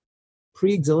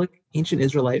 pre-exilic ancient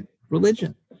Israelite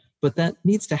religion. But that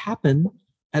needs to happen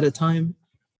at a time,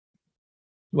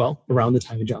 well, around the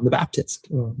time of John the Baptist,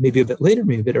 or maybe a bit later,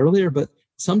 maybe a bit earlier, but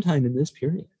sometime in this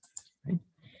period. Right?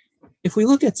 If we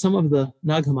look at some of the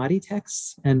Nag Hammadi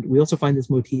texts, and we also find this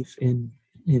motif in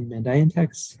Mandaean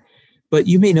texts, but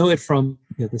you may know it from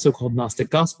the so-called Gnostic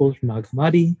Gospels from Nag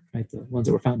Hammadi, right, the ones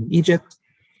that were found in Egypt,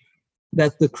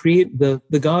 that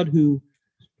the God who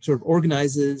sort of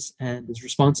organizes and is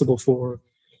responsible for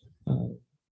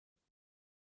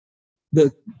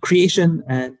the creation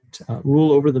and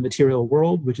rule over the material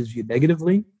world, which is viewed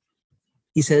negatively.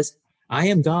 He says, I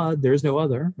am God, there is no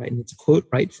other, right? And it's a quote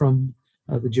right from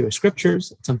the Jewish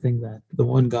scriptures, something that the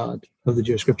one God of the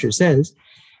Jewish scriptures says.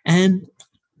 And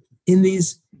in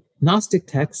these Gnostic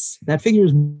texts, that figure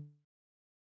is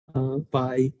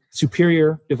by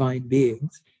superior divine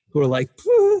beings who are like,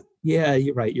 yeah,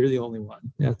 you're right, you're the only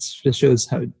one. That just shows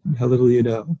how little you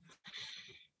know.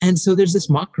 And so there's this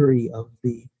mockery of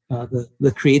the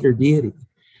creator deity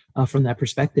from that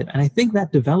perspective. And I think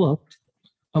that developed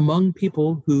among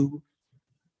people who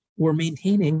were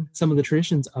maintaining some of the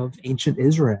traditions of ancient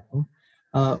Israel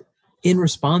in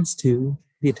response to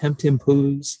the attempt to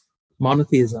impose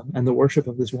monotheism and the worship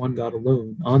of this one God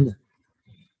alone on them.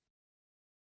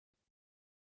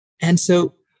 And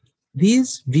so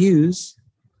these views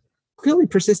clearly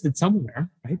persisted somewhere,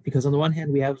 right? Because on the one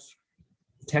hand, we have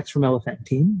text from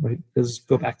Elephantine, right? Those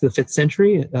go back to the 5th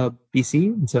century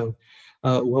BC, and so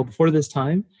well before this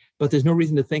time. But there's no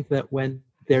reason to think that when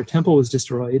their temple was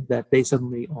destroyed, that they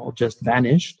suddenly all just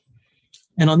vanished.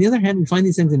 And on the other hand, we find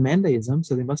these things in Mandaeism,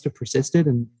 so they must have persisted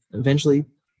and eventually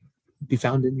be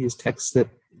found in these texts that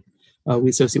we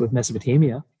associate with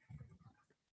Mesopotamia.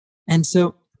 And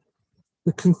so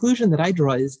the conclusion that I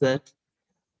draw is that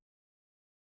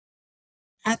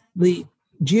at the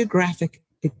geographic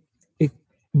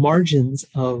margins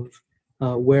of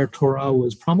where Torah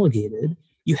was promulgated,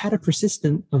 you had a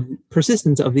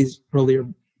persistence of these earlier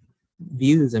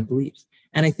views and beliefs.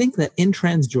 And I think that in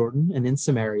Transjordan and in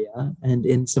Samaria and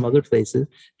in some other places,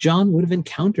 John would have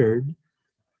encountered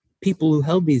people who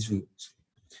held these views.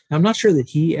 Now, I'm not sure that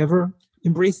he ever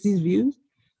embraced these views,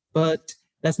 but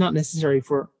that's not necessary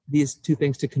for these two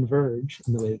things to converge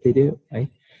in the way that they do, right?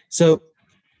 So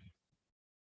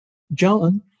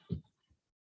John,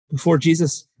 before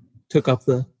Jesus took up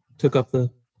the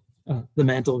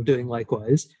mantle of doing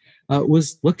likewise,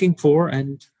 was looking for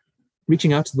and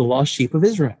reaching out to the lost sheep of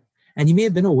Israel. And he may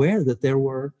have been aware that there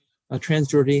were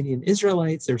Transjordanian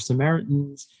Israelites, there were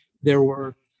Samaritans, there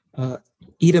were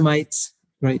Edomites,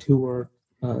 right, who were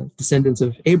descendants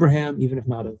of Abraham, even if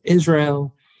not of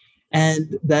Israel,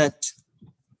 and that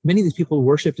many of these people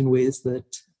worshipped in ways that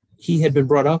he had been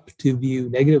brought up to view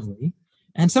negatively,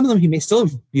 and some of them he may still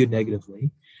have viewed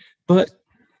negatively, but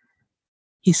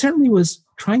he certainly was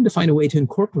trying to find a way to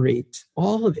incorporate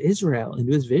all of Israel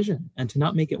into his vision and to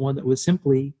not make it one that was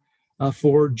simply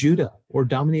for Judah or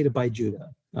dominated by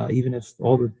Judah, even if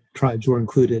all the tribes were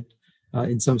included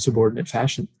in some subordinate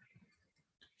fashion.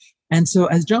 And so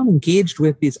as John engaged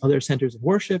with these other centers of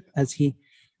worship, as he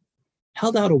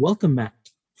held out a welcome mat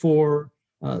for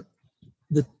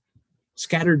the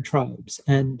scattered tribes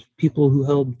and people who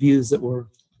held views that were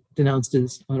denounced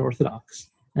as unorthodox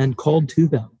and called to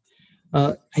them,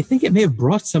 I think it may have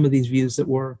brought some of these views that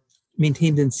were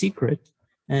maintained in secret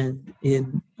and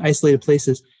in isolated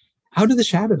places out of the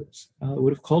shadows. It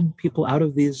would have called people out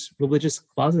of these religious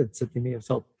closets that they may have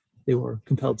felt they were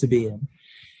compelled to be in,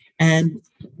 and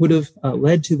would have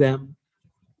led to them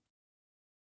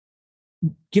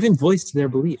giving voice to their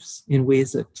beliefs in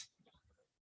ways that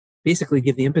basically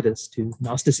give the impetus to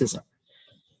Gnosticism.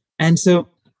 And so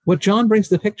what John brings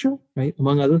to the picture, right,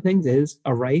 among other things, is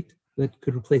a rite that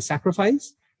could replace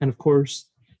sacrifice. And of course,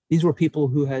 these were people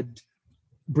who had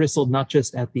bristled not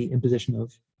just at the imposition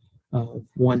of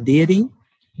one deity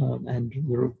and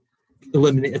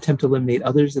attempt to eliminate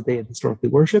others that they had historically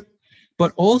worshipped,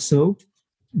 but also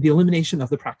the elimination of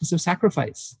the practice of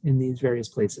sacrifice in these various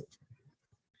places.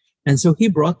 And so he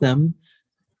brought them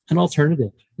an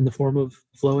alternative in the form of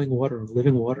flowing water,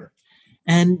 living water.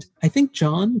 And I think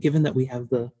John, given that we have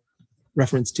the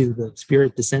reference to the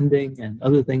Spirit descending and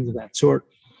other things of that sort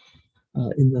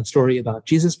in the story about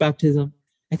Jesus' baptism,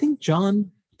 I think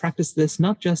John practiced this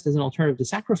not just as an alternative to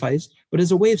sacrifice, but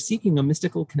as a way of seeking a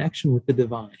mystical connection with the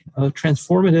divine, a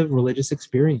transformative religious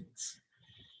experience.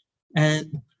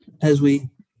 And as we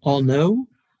all know,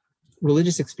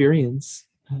 religious experience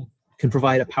can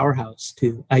provide a powerhouse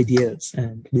to ideas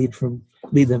and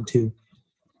lead them to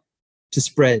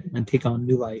spread and take on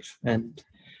new life and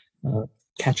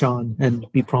catch on and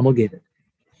be promulgated.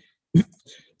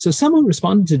 So someone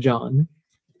responded to John,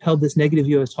 held this negative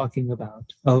view I was talking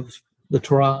about of the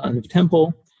Torah and the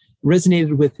temple,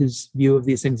 resonated with his view of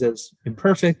these things as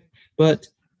imperfect, but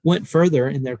went further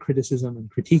in their criticism and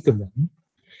critique of them.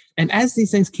 And as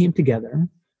these things came together,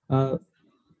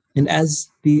 and as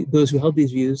those who held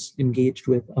these views engaged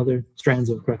with other strands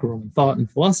of Greco-Roman thought and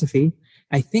philosophy,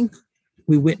 I think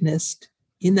we witnessed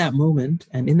in that moment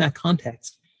and in that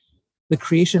context the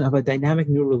creation of a dynamic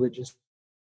new religious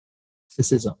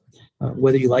mysticism.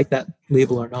 Whether you like that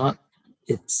label or not,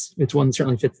 it's one that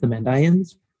certainly fits the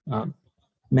Mandaeans.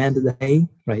 Mandae,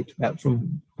 right,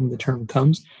 from the term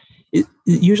comes. It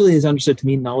usually is understood to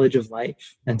mean knowledge of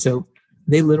life. And so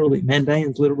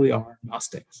Mandaeans literally are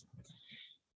Gnostics.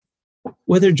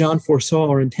 Whether John foresaw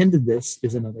or intended this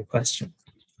is another question.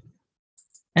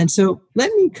 And so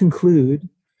let me conclude,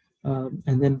 and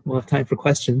then we'll have time for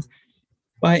questions,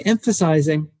 by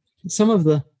emphasizing some of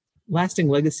the lasting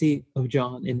legacy of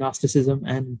John in Gnosticism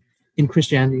and in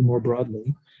Christianity more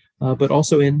broadly, but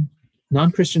also in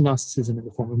non-Christian Gnosticism in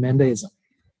the form of Mandaeism.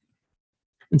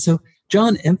 And so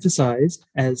John emphasized,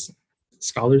 as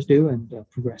scholars do and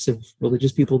progressive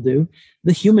religious people do,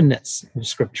 the humanness of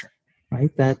Scripture,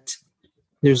 right? That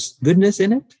there's goodness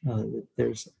in it.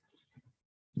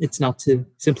 It's not to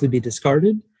simply be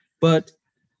discarded, but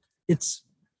it's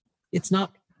it's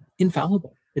not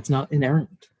infallible. It's not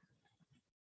inerrant.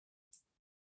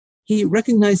 He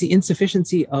recognized the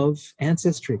insufficiency of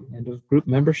ancestry and of group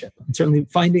membership, and certainly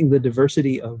finding the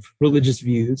diversity of religious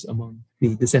views among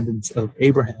the descendants of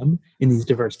Abraham in these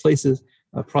diverse places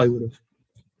probably would have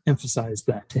emphasized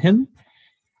that to him.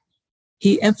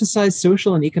 He emphasized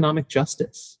social and economic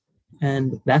justice,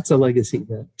 and that's a legacy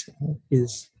that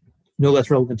is no less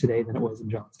relevant today than it was in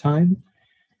John's time.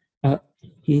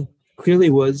 He clearly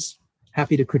was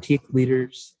happy to critique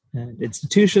leaders and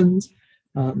institutions.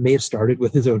 May have started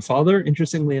with his own father,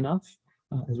 interestingly enough,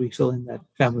 as we fill in that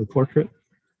family portrait.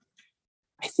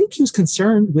 I think he was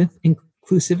concerned with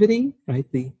inclusivity, right?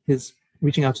 His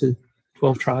reaching out to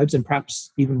 12 tribes and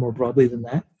perhaps even more broadly than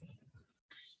that.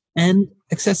 And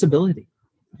accessibility,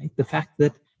 right? The fact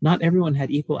that not everyone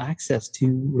had equal access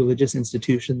to religious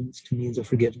institutions, to means of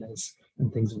forgiveness,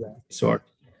 and things of that sort.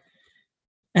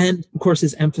 And of course,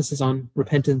 his emphasis on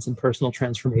repentance and personal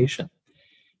transformation.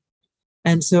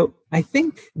 And so I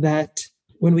think that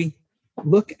when we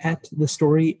look at the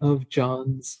story of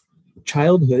John's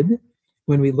childhood,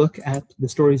 when we look at the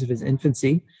stories of his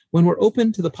infancy, when we're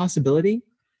open to the possibility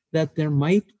that there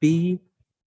might be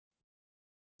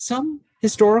some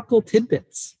historical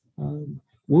tidbits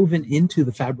woven into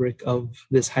the fabric of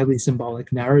this highly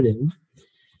symbolic narrative,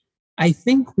 I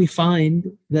think we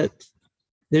find that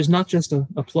there's not just a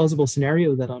plausible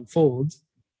scenario that unfolds,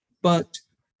 but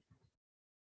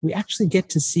we actually get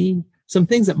to see some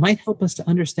things that might help us to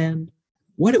understand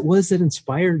what it was that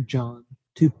inspired John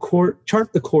to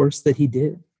chart the course that he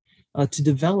did, to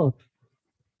develop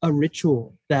a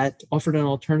ritual that offered an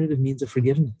alternative means of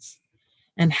forgiveness,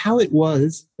 and how it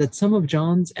was that some of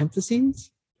John's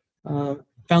emphases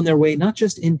found their way not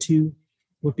just into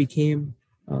what became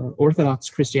Orthodox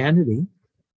Christianity,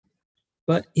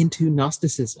 but into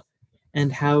Gnosticism,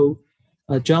 and how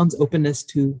John's openness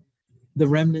to the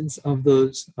remnants of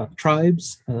those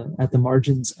tribes at the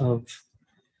margins of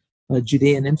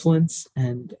Judean influence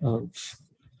and of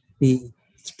the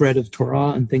spread of Torah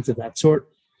and things of that sort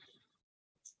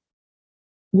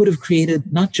would have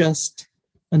created not just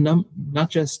a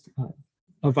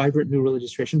vibrant new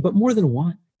religious tradition, but more than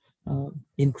one.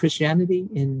 In Christianity,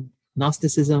 in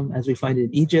Gnosticism, as we find it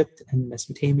in Egypt and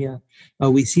Mesopotamia,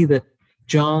 we see that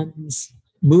John's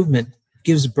movement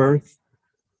gives birth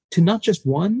to not just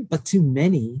one, but to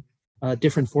many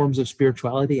different forms of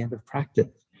spirituality and of practice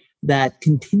that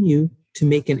continue to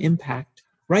make an impact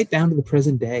right down to the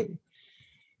present day.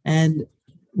 And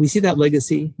we see that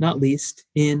legacy, not least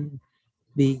in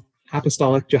the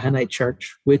Apostolic Johannite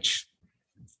Church, which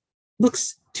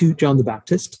looks to John the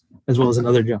Baptist, as well as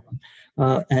another John,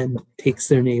 and takes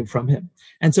their name from him.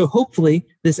 And so hopefully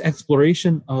this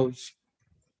exploration of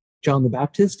John the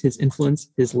Baptist, his influence,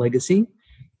 his legacy,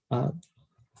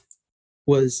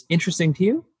 was interesting to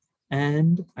you,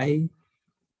 and I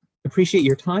appreciate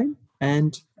your time,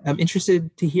 and I'm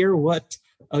interested to hear what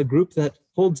a group that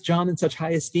holds John in such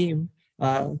high esteem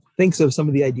thinks of some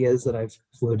of the ideas that I've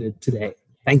floated today.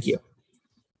 Thank you.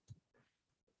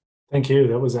 Thank you.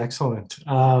 That was excellent.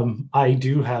 I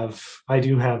do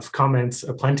have comments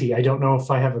aplenty. I don't know if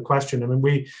I have a question. I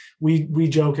mean, we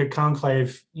joke at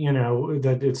Conclave,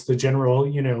 that it's the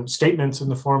general, statements in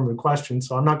the form of a question.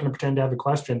 So I'm not going to pretend to have a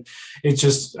question. It's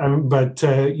just, but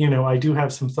I do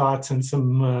have some thoughts and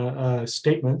some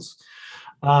statements.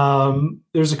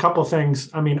 There's a couple things.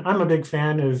 I mean, I'm a big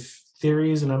fan of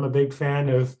theories, and I'm a big fan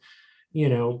of,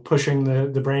 pushing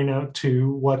the brain out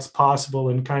to what's possible,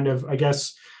 and kind of, I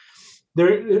guess,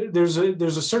 there's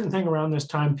a certain thing around this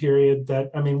time period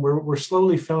that, I mean, we're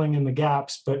slowly filling in the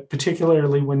gaps, but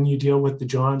particularly when you deal with the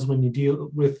Johns, when you deal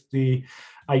with the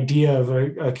idea of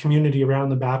a community around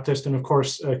the Baptist, and of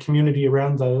course a community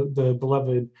around the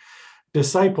beloved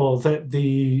disciple, that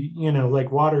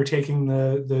like water taking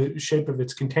the shape of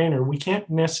its container, we can't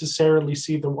necessarily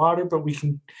see the water, but we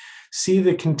can see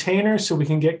the container, so we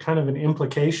can get kind of an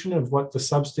implication of what the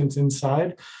substance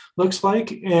inside looks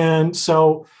like. And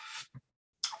so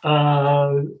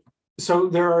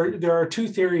there are two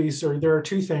theories, or there are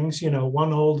two things,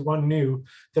 one old, one new,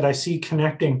 that I see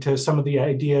connecting to some of the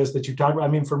ideas that you talked about.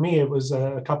 I mean, for me, it was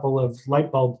a couple of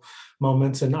light bulb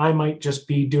moments, and I might just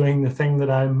be doing the thing that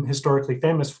I'm historically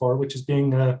famous for, which is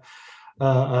being a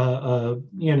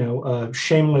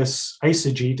shameless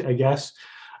eisegete, I guess.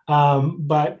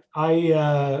 But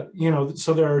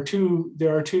so there are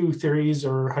two theories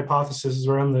or hypotheses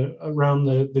around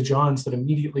the Johns that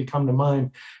immediately come to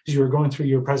mind as you were going through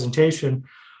your presentation.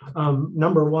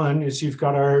 Number one is you've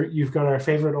got our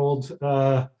favorite old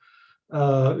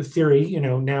theory,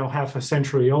 now half a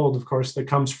century old, of course, that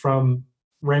comes from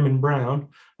Raymond Brown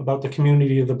about the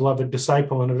community of the beloved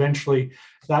disciple. And eventually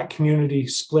that community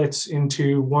splits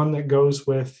into one that goes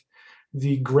with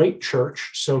the great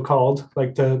church, so-called,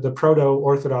 like the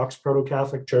proto-Orthodox,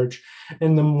 proto-Catholic church,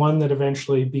 and then one that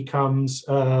eventually becomes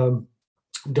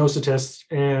Docetist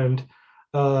and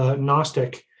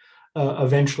Gnostic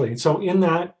eventually. So in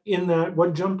that,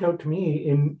 what jumped out to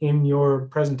me in your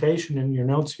presentation, in your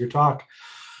notes, your talk,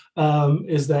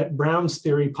 is that Brown's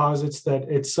theory posits that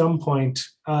at some point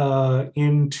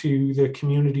into the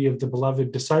community of the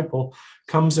beloved disciple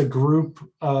comes a group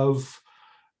of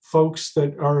folks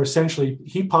that are essentially,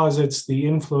 he posits the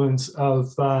influence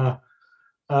of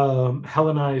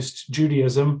Hellenized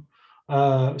Judaism,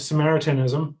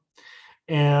 Samaritanism,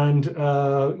 and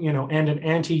and an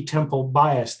anti-temple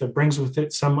bias that brings with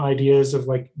it some ideas of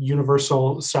like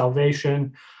universal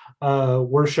salvation,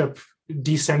 worship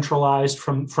decentralized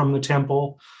from the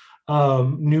temple,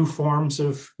 new forms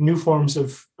of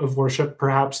worship,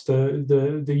 perhaps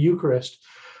the Eucharist,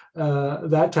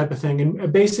 that type of thing.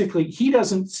 And basically, he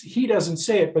doesn't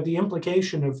say it, but the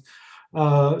implication of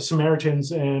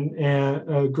Samaritans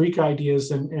and Greek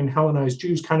ideas and Hellenized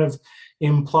Jews kind of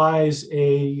implies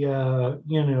a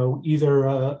either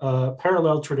a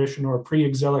parallel tradition or a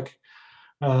pre-exilic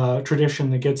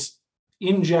tradition that gets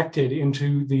injected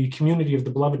into the community of the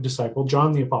beloved disciple,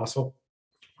 John the Apostle,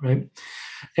 right?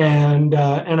 And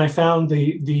I found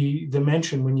the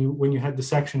mention when you had the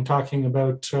section talking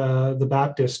about the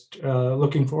Baptist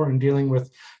looking for and dealing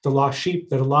with the lost sheep,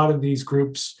 that a lot of these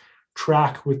groups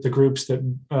track with the groups that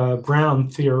Brown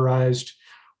theorized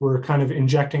were kind of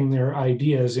injecting their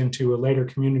ideas into a later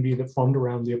community that formed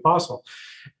around the apostle.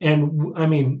 And I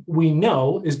mean, we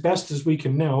know as best as we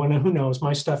can know, and who knows,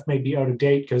 my stuff may be out of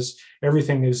date because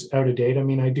everything is out of date. I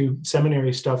mean, I do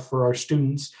seminary stuff for our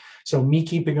students, so me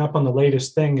keeping up on the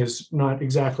latest thing is not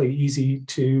exactly easy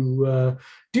to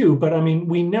do. But I mean,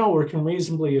 we know or can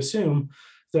reasonably assume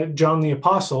that John the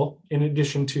Apostle, in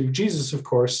addition to Jesus, of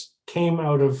course, came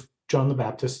out of John the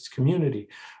Baptist's community,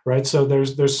 right? So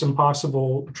there's some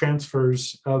possible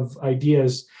transfers of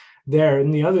ideas there.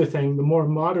 And the other thing, the more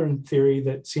modern theory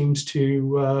that seems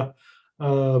to,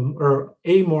 or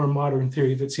a more modern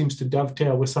theory that seems to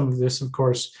dovetail with some of this, of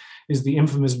course, is the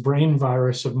infamous brain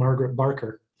virus of Margaret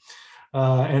Barker,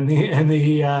 and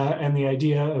the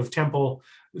idea of temple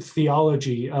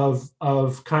theology of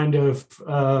kind of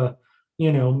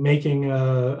making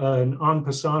an en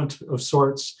passant of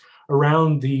sorts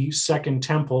around the Second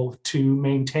Temple to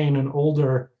maintain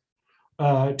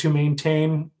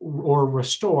or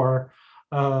restore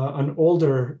an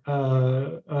older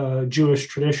Jewish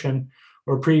tradition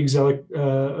or pre-exilic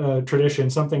tradition,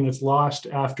 something that's lost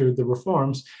after the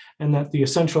reforms, and that the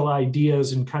essential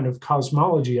ideas and kind of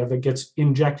cosmology of it gets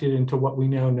injected into what we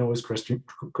now know as Christian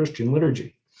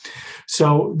liturgy.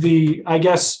 So I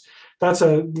guess that's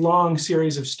a long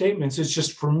series of statements. It's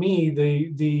just, for me,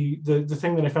 the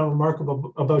thing that I found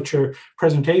remarkable about your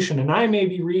presentation, and I may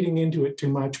be reading into it too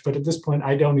much, but at this point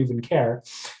I don't even care.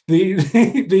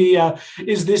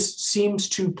 Is this seems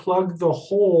to plug the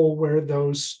hole where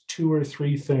those two or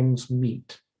three things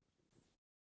meet.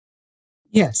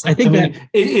 Yes, I think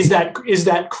is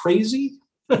that crazy,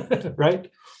 right?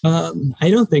 I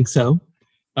don't think so.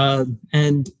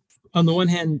 And on the one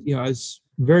hand, I was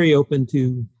very open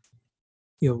to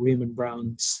Raymond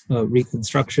Brown's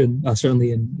reconstruction,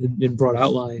 certainly in broad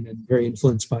outline, and very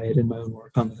influenced by it in my own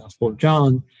work on the Gospel of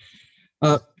John.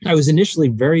 I was initially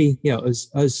very, I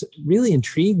was really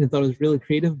intrigued and thought it was really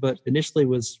creative, but initially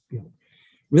was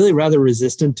really rather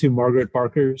resistant to Margaret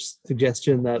Barker's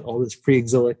suggestion that all this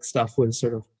pre-exilic stuff was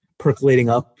sort of percolating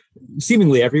up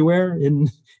seemingly everywhere in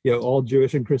all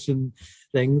Jewish and Christian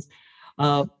things.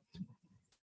 As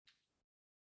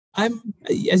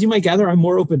you might gather, I'm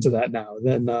more open to that now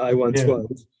than I once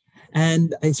was.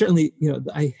 And I certainly,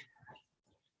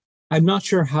 I'm not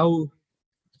sure how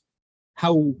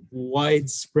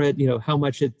widespread, how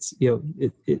much it's,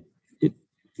 it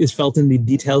is felt in the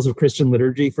details of Christian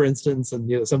liturgy, for instance,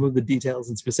 and, some of the details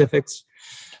and specifics.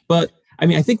 But I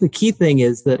mean, I think the key thing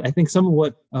is that I think some of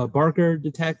what Barker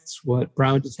detects, what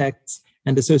Brown detects,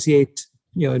 and associate,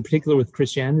 in particular with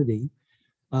Christianity,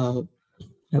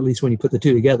 at least when you put the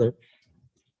two together,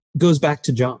 goes back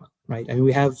to John, right? I mean,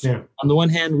 we have, on the one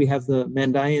hand, we have the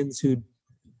Mandaeans who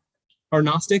are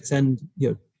Gnostics and,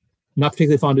 not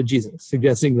particularly fond of Jesus,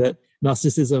 suggesting that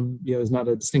Gnosticism, is not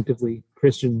a distinctively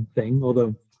Christian thing.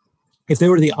 Although if they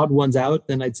were the odd ones out,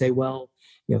 then I'd say, well,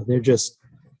 they're just,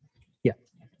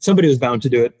 somebody was bound to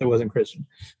do it that wasn't Christian.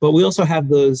 But we also have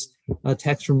those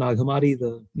texts from Nag Hammadi,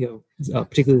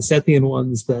 particularly the Sethian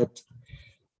ones that,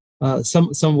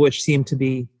 some of which seem to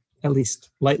be at least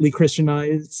lightly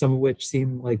Christianized, some of which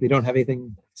seem like they don't have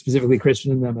anything specifically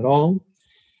Christian in them at all.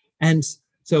 And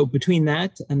so between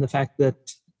that and the fact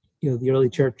that, the early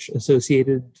church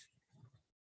associated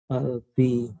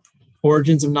the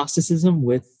origins of Gnosticism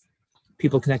with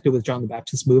people connected with John the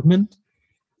Baptist movement,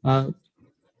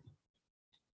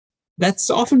 that's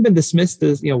often been dismissed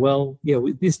as,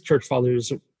 these church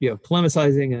fathers,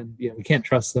 polemicizing and, we can't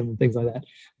trust them and things like that.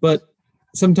 But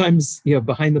sometimes,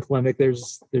 behind the polemic,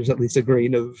 there's at least a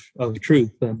grain of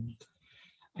truth. And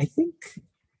I think,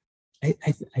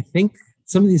 I think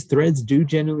some of these threads do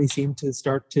genuinely seem to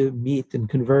start to meet and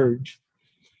converge.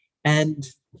 And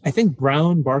I think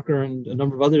Brown, Barker, and a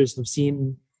number of others have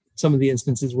seen some of the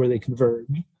instances where they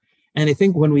converge. And I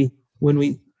think when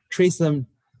we trace them,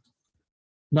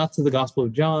 not to the Gospel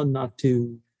of John, not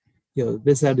to,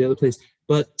 this, that, the other place,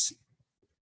 but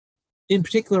in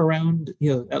particular around,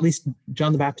 at least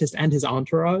John the Baptist and his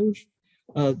entourage,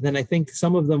 then I think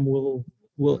some of them will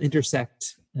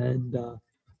intersect and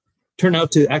turn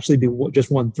out to actually be just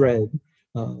one thread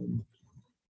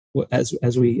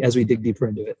as we dig deeper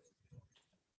into it.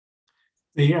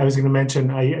 I was going to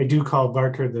mention, I do call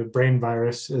Barker the brain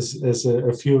virus, as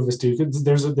a few of us do.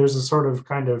 There's a sort of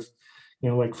kind of,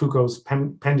 like Foucault's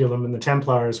pendulum in the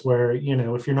Templars, where,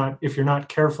 if you're not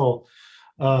careful,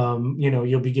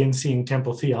 you'll begin seeing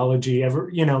temple theology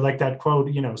like that quote,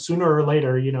 sooner or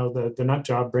later, the nut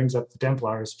job brings up the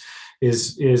Templars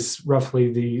is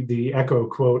roughly the echo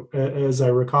quote, as I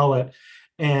recall it.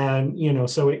 And,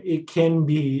 so it can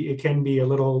be a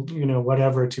little,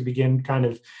 whatever, to begin kind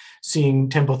of seeing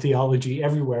temple theology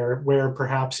everywhere where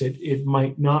perhaps it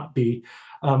might not be.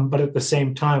 But at the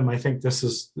same time, I think this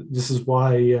is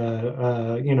why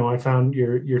I found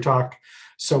your talk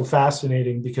so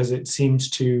fascinating, because it seems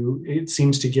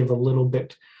to give a little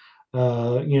bit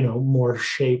more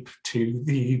shape to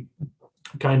the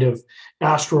kind of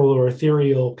astral or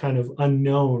ethereal kind of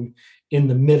unknown in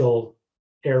the middle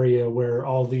area where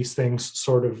all these things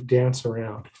sort of dance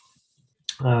around.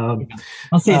 I'll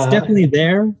say it's definitely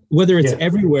there. Whether it's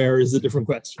everywhere is a different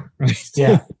question, right?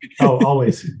 Yeah. Oh,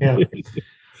 always. Yeah.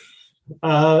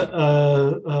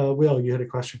 Will, you had a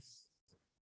question.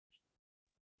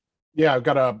 Yeah, I've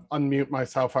got to unmute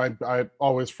myself. I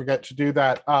always forget to do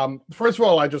that. First of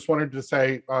all, I just wanted to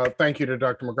say thank you to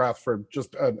Dr. McGrath for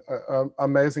just an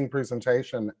amazing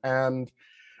presentation. And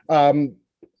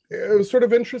it was sort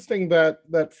of interesting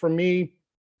that for me,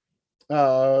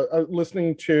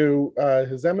 listening to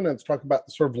His Eminence talk about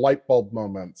the sort of light bulb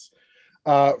moments.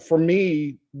 For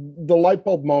me, the light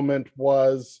bulb moment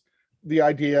was the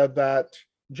idea that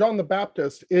John the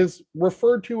Baptist is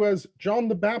referred to as John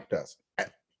the Baptist.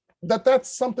 That's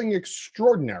something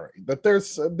extraordinary.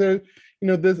 That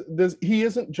he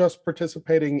isn't just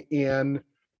participating in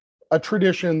a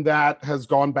tradition that has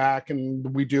gone back,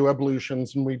 and we do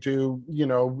ablutions and we do,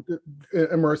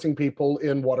 immersing people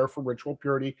in water for ritual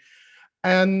purity.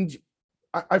 And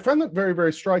I found that very,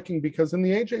 very striking, because in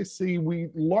the AJC, we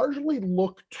largely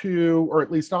look to, or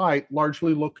at least I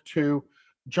largely look to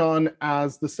John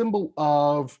as the symbol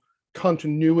of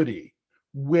continuity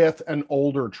with an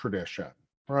older tradition,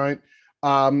 right?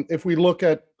 If we look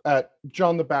at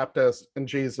John the Baptist and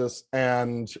Jesus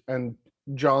and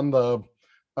John the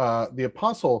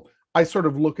Apostle, I sort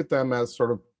of look at them as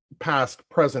sort of past,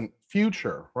 present,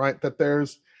 future, right? That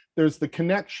there's the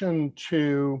connection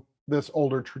to this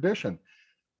older tradition.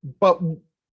 But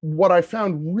what I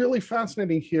found really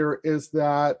fascinating here is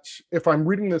that, if I'm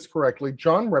reading this correctly,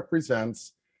 John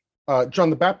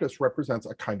the Baptist represents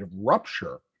a kind of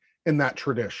rupture in that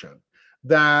tradition.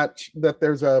 That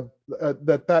there's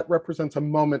that represents a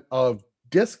moment of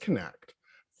disconnect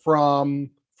from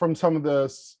some of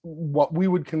this, what we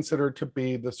would consider to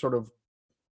be the sort of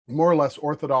more or less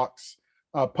orthodox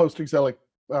post-exilic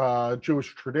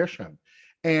Jewish tradition.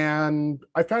 And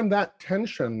I found that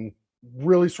tension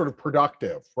really sort of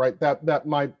productive, right? That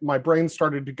my brain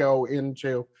started to go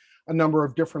into a number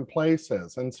of different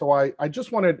places. And so I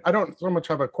just wanted, I don't so much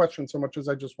have a question so much as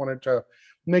I just wanted to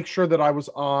make sure that I was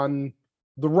on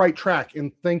the right track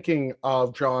in thinking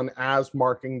of John as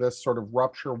marking this sort of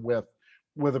rupture with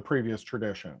a previous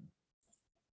tradition.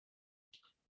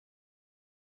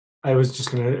 I was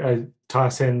just going to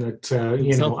toss in that,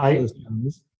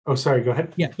 oh, sorry, go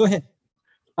ahead. Yeah, go ahead.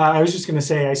 I was just going to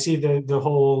say, I see the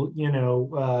whole,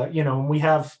 we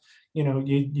have,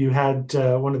 you had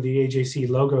one of the AJC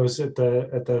logos at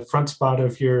the front spot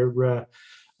of your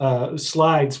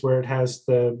slides, where it has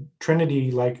the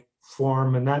Trinity like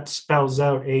form, and that spells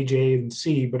out AJ and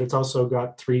C, but it's also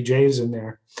got 3 J's in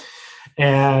there.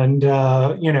 And,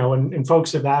 and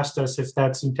folks have asked us if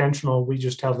that's intentional. We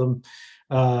just tell them,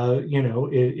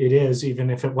 it is, even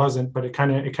if it wasn't, but it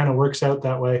kind of works out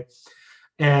that way.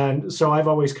 And so I've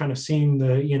always kind of seen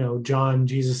the, John,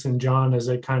 Jesus and John as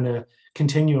a kind of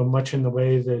continuum, much in the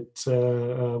way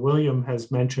that William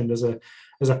has mentioned, as a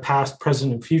past,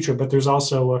 present, and future. But there's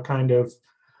also a kind of,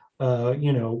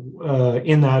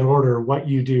 in that order, what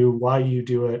you do, why you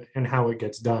do it, and how it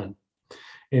gets done,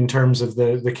 in terms of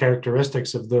the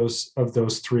characteristics of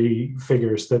those three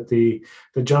figures. That the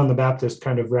John the Baptist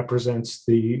kind of represents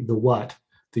the what,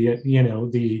 the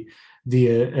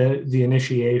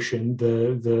initiation,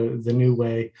 the new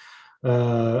way.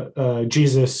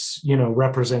 Jesus,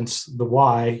 represents the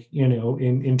why,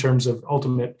 in terms of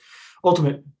ultimate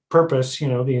purpose,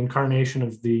 the incarnation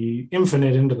of the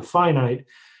infinite into the finite.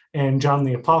 And John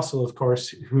the Apostle, of course,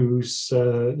 whose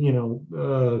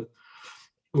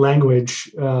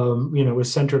language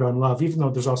is centered on love, even though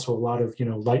there's also a lot of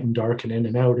light and dark and in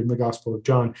and out in the Gospel of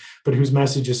John, but whose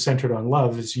message is centered on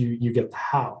love. Is you get the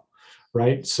how,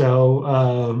 right? So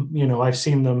I've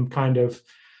seen them kind of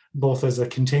both as a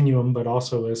continuum, but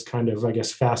also as kind of, I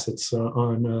guess, facets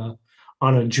on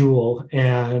a jewel.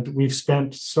 And we've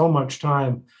spent so much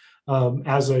time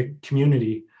as a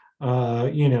community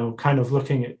kind of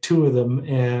looking at two of them,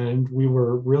 and we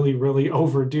were really, really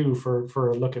overdue for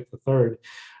a look at the third.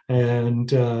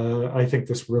 And I think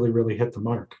this really, really hit the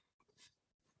mark.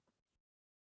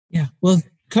 Yeah. Well,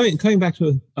 coming back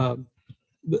to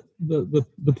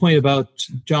the point about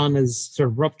John as sort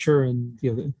of rupture, and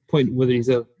the point whether he's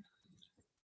a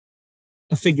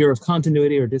figure of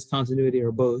continuity or discontinuity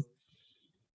or both.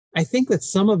 I think that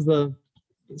some of the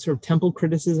sort of temple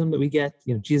criticism that we get,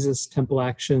 Jesus' temple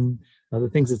action, the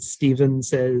things that Stephen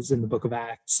says in the book of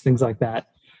Acts, things like that,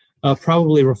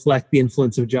 probably reflect the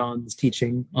influence of John's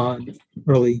teaching on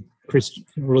early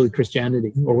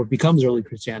Christianity, or what becomes early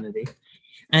Christianity.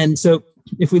 And so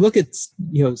if we look at,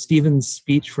 Stephen's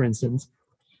speech, for instance,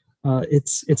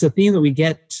 it's a theme that we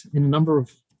get in a number of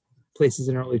places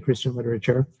in early Christian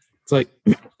literature. It's like,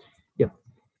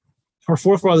 our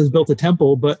forefathers built a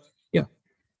temple, but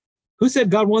who said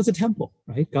God wants a temple,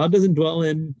 right? God doesn't dwell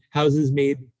in houses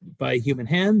made by human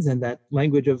hands, and that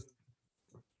language of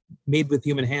made with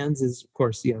human hands is, of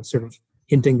course, sort of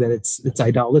hinting that it's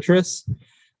idolatrous,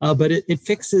 but it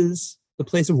fixes the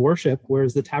place of worship,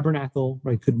 whereas the tabernacle,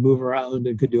 right, could move around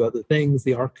and could do other things.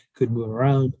 The ark could move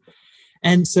around,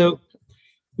 and so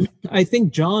I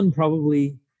think John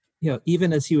probably,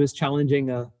 even as he was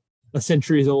challenging a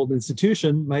centuries-old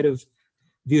institution, might have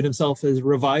viewed himself as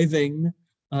reviving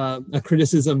a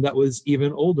criticism that was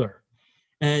even older.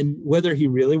 And whether he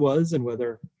really was, and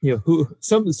whether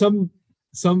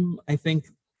some I think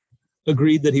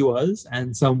agreed that he was,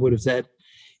 and some would have said,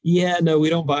 yeah, no, we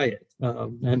don't buy it.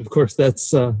 And of course,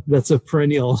 that's a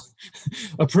perennial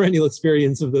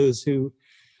experience of those who,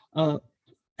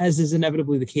 as is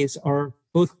inevitably the case, are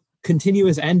both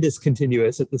continuous and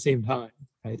discontinuous at the same time,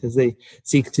 right? As they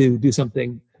seek to do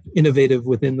something innovative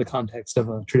within the context of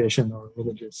a tradition or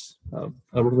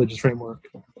a religious framework.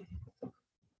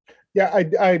 Yeah,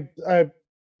 I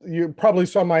you probably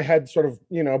saw my head sort of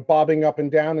bobbing up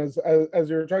and down as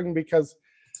you were talking, because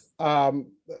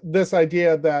this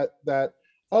idea that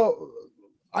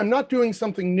I'm not doing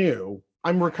something new,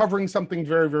 I'm recovering something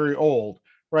very, very old,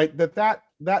 right?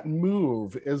 That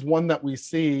move is one that we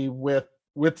see with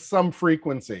some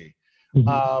frequency.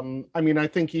 Mm-hmm. I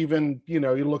think even you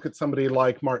look at somebody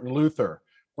like Martin Luther,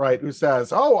 right, who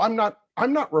says, "Oh, I'm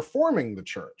not reforming the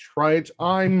church, right?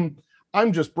 I'm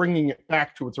just bringing it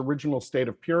back to its original state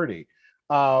of purity."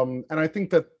 And I think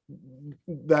that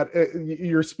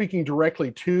you're speaking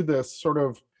directly to this sort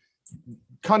of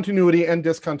continuity and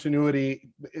discontinuity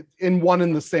in one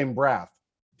and the same breath.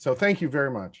 So thank you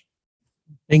very much.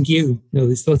 Thank you. No,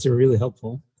 these thoughts are really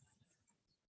helpful.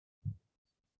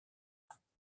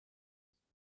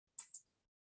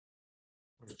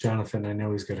 Jonathan, I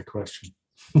know he's got a question.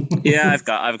 Yeah,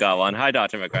 I've got one. Hi,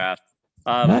 Dr. McGrath.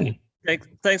 Hi.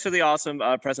 Thanks for the awesome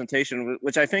presentation,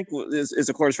 which I think is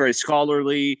of course very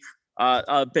scholarly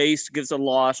based, gives a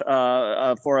lot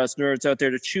for us nerds out there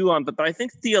to chew on. But I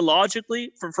think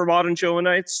theologically, for modern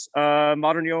Johannite,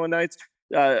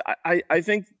 I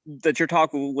think that your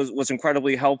talk was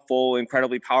incredibly helpful,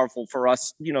 incredibly powerful for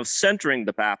us, centering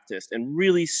the Baptist and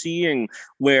really seeing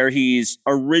where he's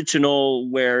original,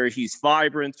 where he's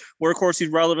vibrant, where, of course, he's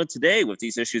relevant today with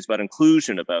these issues about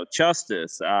inclusion, about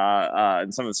justice,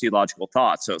 and some of his theological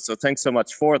thoughts. So thanks so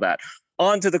much for that.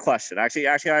 on to the question. Actually,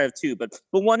 I have two, but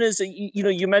one is,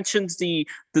 you mentioned the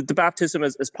baptism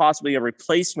as possibly a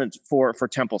replacement for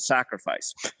temple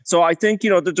sacrifice. So I think,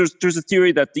 there's a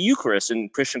theory that the Eucharist in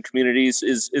Christian communities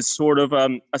is sort of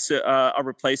a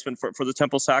replacement for the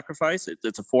temple sacrifice.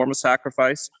 It's a form of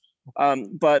sacrifice.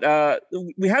 But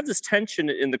we have this tension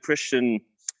in the Christian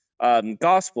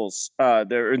Gospels,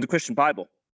 there in the Christian Bible,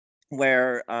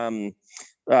 where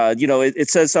it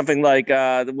says something like,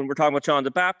 when we're talking about John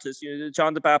the Baptist,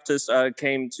 John the Baptist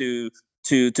came to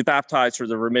baptize for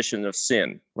the remission of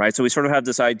sin, right? So we sort of have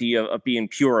this idea of being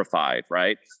purified,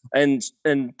 right? And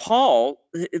Paul,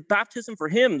 baptism for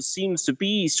him seems to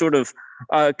be sort of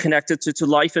connected to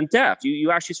life and death.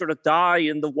 You actually sort of die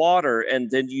in the water,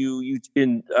 and then you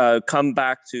come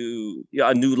back to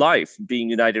a new life, being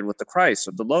united with the Christ,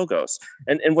 or the Logos.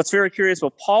 And what's very curious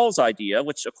about Paul's idea,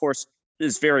 which of course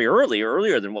is very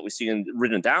earlier than what we see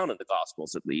written down in the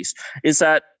Gospels, at least, is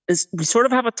we sort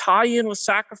of have a tie-in with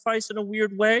sacrifice in a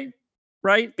weird way,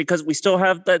 right? Because we still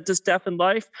have this death and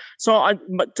life. So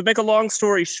to make a long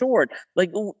story short,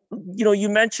 you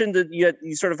mentioned that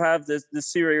you sort of have this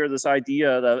theory or this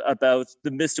idea about the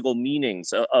mystical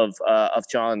meanings of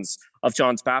John's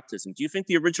baptism. Do you think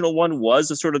the original one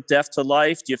was a sort of death to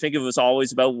life? Do you think it was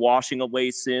always about washing away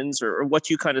sins, or what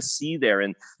you kind of see there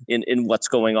in what's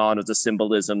going on with the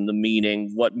symbolism, the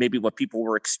meaning, what people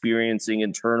were experiencing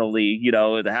internally,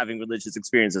 having religious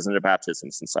experiences in their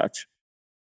baptisms and such?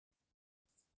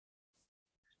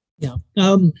 Yeah.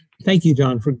 Thank you,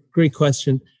 John, for a great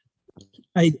question.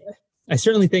 I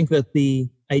certainly think that the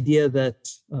idea that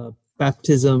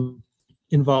baptism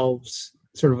involves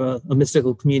sort of a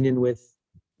mystical communion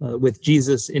with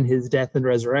Jesus in his death and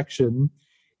resurrection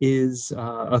is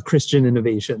a Christian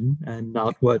innovation, and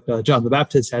not what John the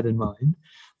Baptist had in mind.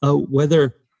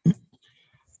 Whether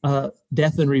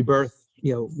death and rebirth,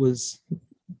 was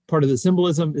part of the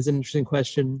symbolism is an interesting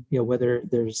question. Whether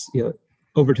there's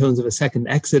overtones of a second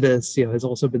Exodus, has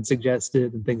also been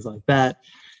suggested, and things like that.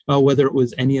 Whether it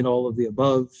was any and all of the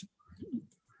above,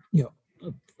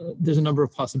 there's a number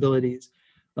of possibilities.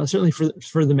 Certainly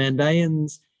for the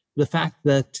Mandaeans, the fact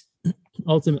that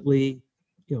ultimately,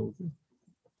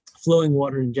 flowing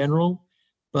water in general,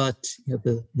 but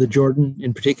the Jordan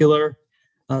in particular,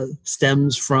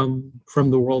 stems from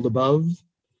the world above.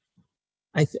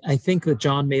 I think that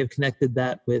John may have connected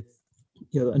that with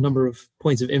a number of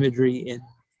points of imagery in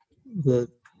the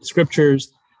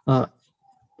scriptures.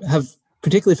 Have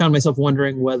particularly found myself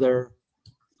wondering whether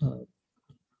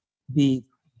the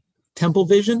temple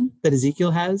vision that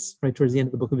Ezekiel has, right towards the end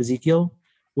of the book of Ezekiel,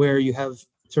 where you have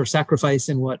sort of sacrifice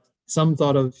in what some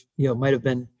thought of, might have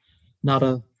been not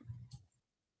a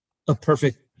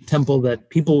perfect temple that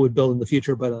people would build in the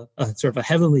future, but a sort of a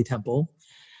heavenly temple.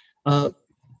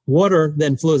 Water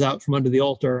then flows out from under the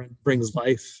altar and brings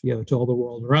life, to all the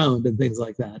world around, and things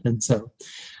like that. And so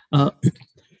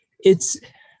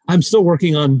I'm still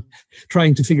working on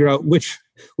trying to figure out which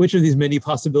of these many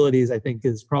possibilities I think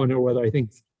is prominent, or whether I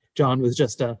think John was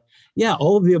just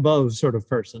all of the above sort of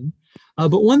person.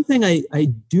 But one thing I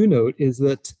do note is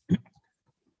that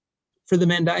for the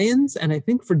Mandaeans, and I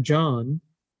think for John,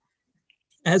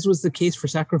 as was the case for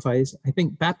sacrifice, I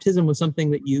think baptism was something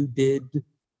that you did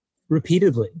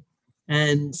repeatedly,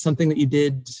 and something that you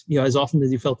did, as often as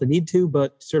you felt the need to,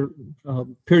 but sort of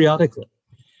periodically.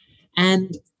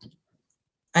 And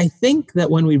I think that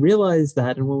when we realize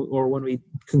that, or when we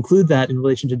conclude that in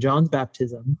relation to John's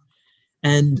baptism,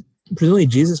 and presumably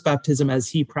Jesus' baptism as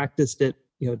he practiced it,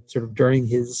 sort of during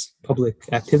his public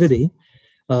activity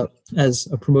as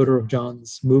a promoter of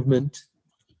John's movement,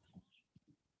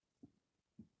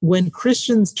 when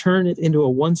Christians turn it into a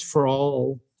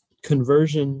once-for-all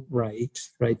conversion rite,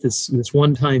 this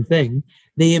one-time thing,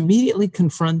 they immediately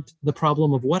confront the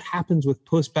problem of what happens with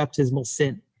post-baptismal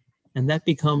sin. And that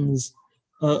becomes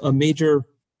a major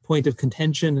point of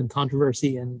contention and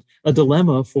controversy, and a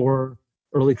dilemma for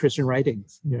early Christian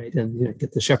writings, right? And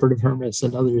get the Shepherd of Hermas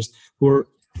and others who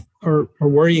are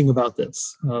worrying about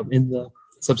this in the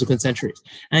subsequent centuries.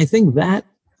 And I think that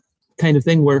kind of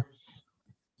thing where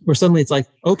suddenly it's like,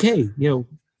 okay,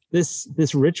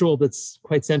 this ritual that's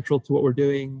quite central to what we're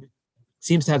doing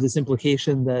seems to have this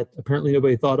implication that apparently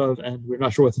nobody thought of, and we're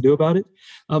not sure what to do about it.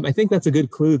 I think that's a good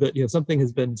clue that something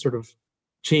has been sort of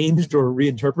changed or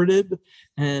reinterpreted.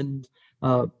 And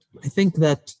I think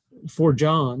that for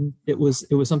John, it was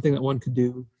something that one could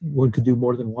do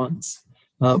more than once,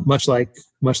 much like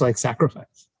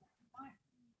sacrifice.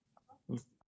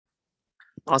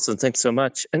 Awesome. Thanks so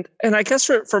much. And I guess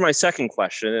for my second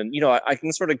question, and I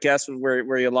can sort of guess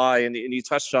where you lie, and you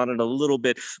touched on it a little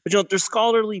bit, but there's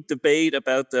scholarly debate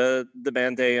about the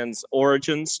Mandaeans'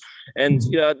 origins, and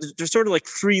there's sort of like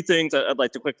three things that I'd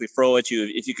like to quickly throw at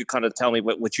you, if you could kind of tell me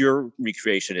what your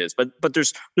recreation is. But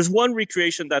there's one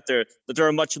recreation that they're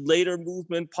a much later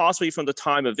movement, possibly from the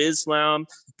time of Islam,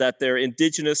 that they're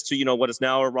indigenous to what is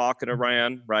now Iraq and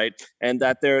Iran, right, and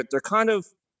that they're kind of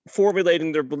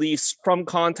formulating their beliefs from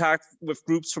contact with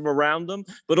groups from around them,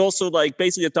 but also like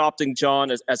basically adopting John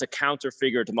as a counter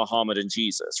figure to Muhammad and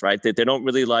Jesus, right? They don't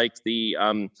really like the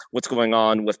what's going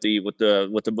on with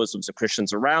the Muslims and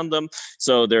Christians around them,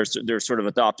 so they're sort of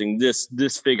adopting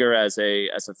this figure as a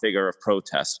figure of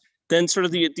protest. Then sort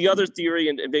of the other theory,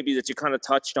 and maybe that you kind of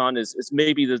touched on, is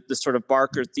maybe the sort of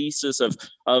Barker thesis of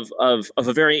a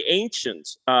very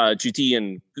ancient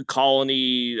Judean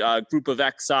colony, group of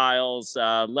exiles,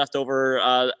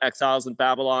 leftover exiles in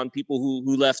Babylon, people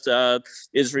who left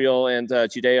Israel and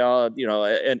Judea,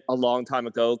 a long time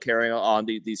ago, carrying on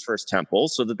these first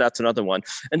temples. So that's another one.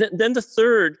 And then the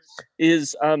third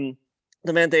is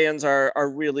the Mandaeans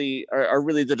are really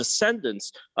the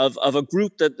descendants of a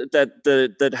group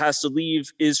that has to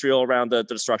leave Israel around the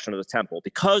destruction of the temple,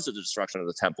 because of the destruction of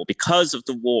the temple, because of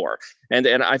the war. And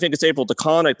I think it's April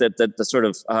DeConnick that sort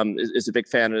of is a big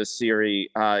fan of this theory.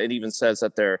 It even says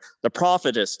that the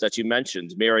prophetess that you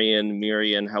mentioned,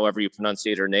 Miriam, however you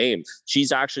pronunciate her name,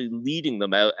 she's actually leading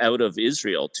them out of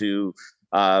Israel to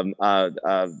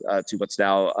what's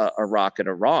now Iraq and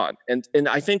Iran, and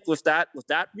I think with that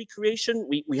recreation,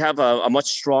 we have a much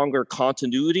stronger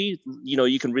continuity.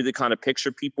 You can really kind of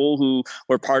picture people who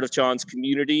were part of John's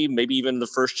community, maybe even the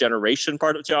first generation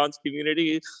part of John's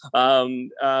community,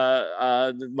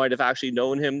 might have actually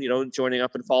known him, joining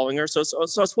up and following her. So I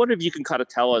was wondering if you can kind of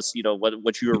tell us,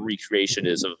 what your recreation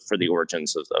is for the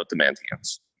origins of the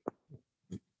Mandaeans.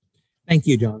 Thank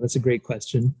you, John. That's a great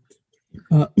question.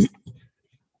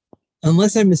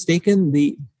 Unless I'm mistaken,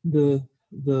 the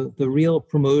real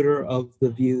promoter of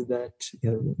the view that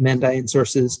Mandaean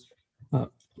sources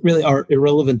really are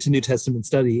irrelevant to New Testament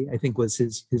study, I think, was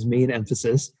his main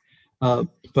emphasis.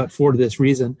 But for this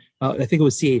reason, I think it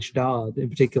was C.H. Dodd in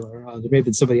particular. There may have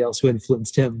been somebody else who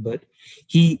influenced him, but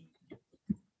he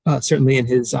certainly in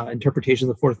his interpretation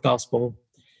of the fourth gospel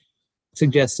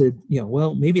suggested,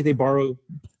 well, maybe they borrow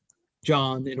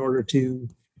John in order to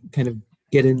kind of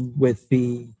get in with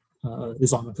the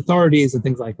Islamic authorities and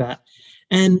things like that.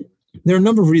 And there are a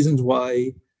number of reasons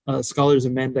why scholars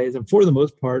of Mandaeism, for the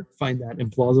most part, find that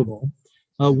implausible.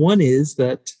 One is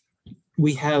that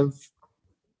we have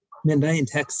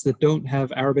Mandaean texts that don't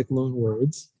have Arabic loan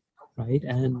words, right?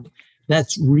 And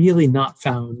that's really not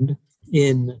found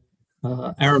in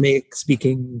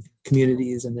Aramaic-speaking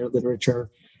communities and their literature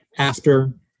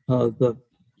after the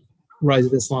rise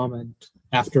of Islam and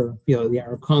after the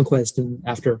Arab conquest, and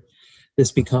after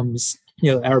this becomes,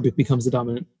 Arabic becomes the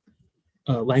dominant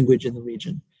language in the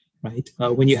region, right?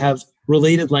 When you have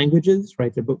related languages,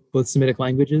 right, they're both Semitic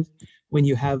languages, when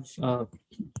you have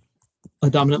a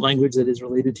dominant language that is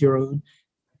related to your own,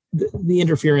 the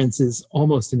interference is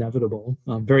almost inevitable,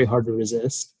 very hard to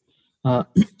resist.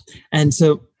 And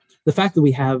so the fact that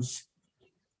we have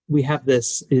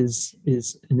this is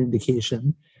an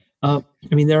indication.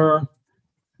 There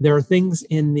are things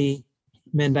in the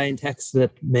Mandaean texts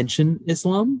that mention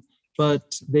Islam,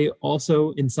 but they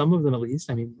also, in some of them at least,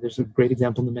 there's a great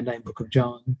example in the Mandaean Book of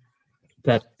John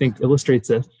that I think illustrates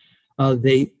this.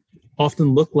 They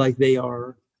often look like they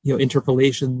are,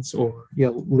 interpolations or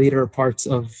later parts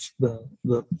of the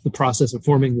process of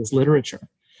forming this literature.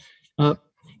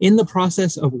 In the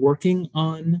process of working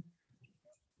on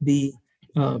the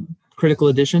critical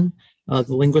edition,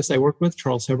 the linguist I work with,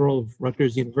 Charles Severall of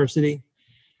Rutgers University,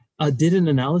 did an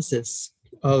analysis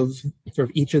of sort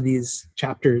of each of these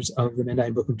chapters of the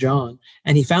Mandaean Book of John,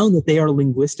 and he found that they are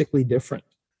linguistically different,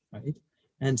 right?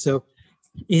 And so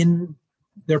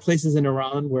there are places in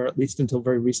Iran where, at least until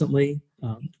very recently,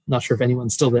 not sure if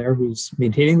anyone's still there who's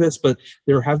maintaining this, but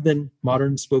there have been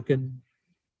modern spoken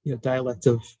dialects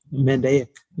of Mandaic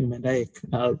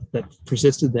that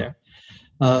persisted there.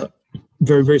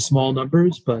 Very, very small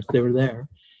numbers, but they were there.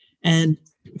 And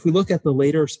if we look at the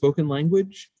later spoken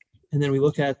language, and then we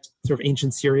look at sort of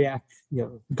ancient Syriac,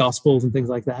 Gospels and things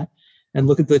like that, and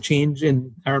look at the change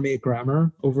in Aramaic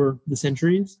grammar over the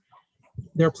centuries,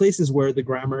 there are places where the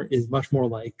grammar is much more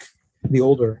like the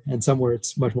older, and some where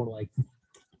it's much more like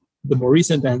the more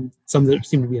recent, and some that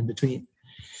seem to be in between.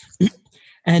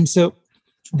 And so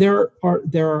there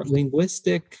are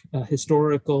linguistic,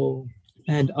 historical,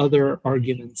 and other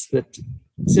arguments that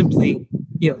simply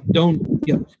don't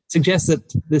suggest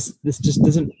that this just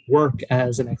doesn't work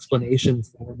as an explanation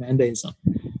for Mandaeism.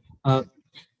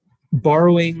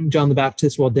 Borrowing John the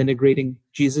Baptist while denigrating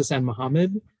Jesus and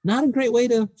Muhammad, not a great way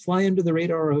to fly under the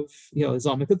radar of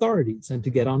Islamic authorities and to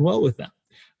get on well with them.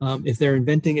 If they're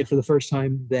inventing it for the first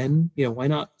time, then why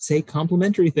not say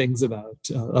complimentary things about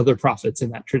other prophets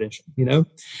in that tradition?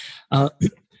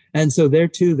 And so there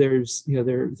too,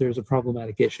 there's a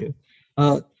problematic issue.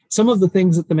 Some of the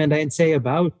things that the Mandaeans say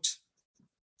about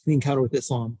the encounter with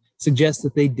Islam suggest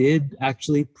that they did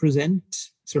actually present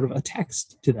sort of a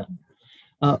text to them.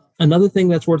 Another thing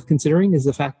that's worth considering is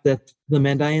the fact that the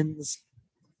Mandaeans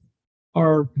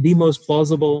are the most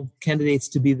plausible candidates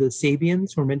to be the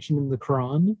Sabians who are mentioned in the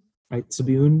Quran, right?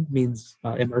 Sabiun means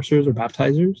immersers or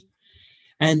baptizers.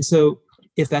 And so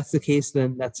if that's the case,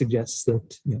 then that suggests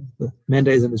that the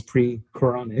Mandaeism is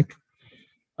pre-Quranic.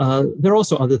 There are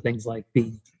also other things like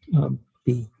the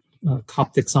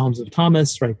Coptic Psalms of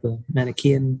Thomas, right? The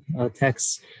Manichaean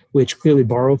texts, which clearly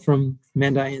borrow from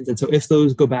Mandaeans. And so if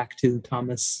those go back to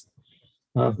Thomas,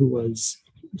 who was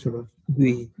sort of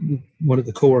one of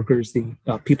the co-workers, the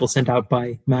people sent out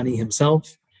by Mani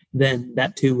himself, then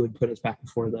that too would put us back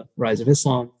before the rise of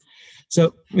Islam.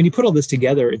 So when you put all this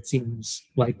together, it seems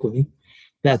likely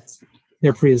that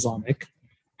they're pre-Islamic.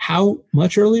 How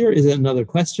much earlier is another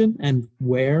question, and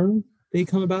where they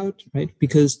come about, right?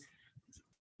 Because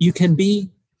you can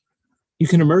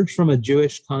emerge from a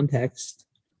Jewish context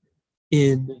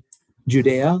in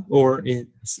Judea or in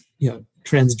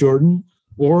Transjordan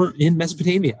or in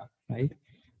Mesopotamia, right?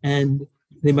 And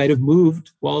they might have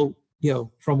moved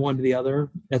from one to the other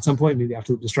at some point, maybe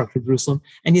after the destruction of Jerusalem,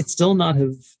 and yet still not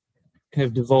have kind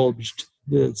of divulged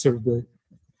the sort of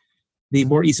the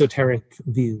more esoteric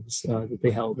views that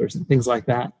they held or things like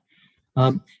that.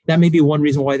 That may be one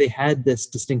reason why they had this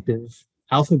distinctive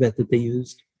alphabet that they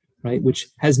used, right, which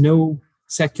has no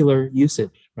secular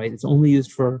usage, right? It's only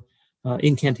used for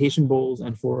incantation bowls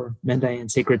and for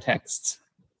Mandaean sacred texts.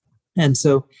 And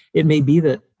so it may be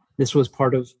that this was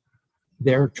part of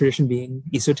their tradition being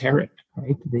esoteric,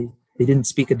 right? They didn't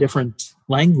speak a different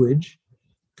language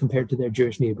compared to their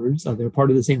Jewish neighbors. They're part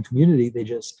of the same community. They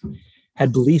just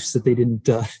had beliefs that they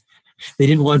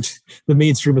didn't want the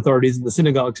mainstream authorities in the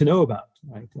synagogue to know about,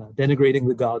 right? Denigrating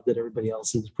the God that everybody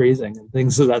else is praising and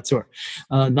things of that sort.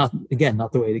 Not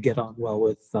the way to get on well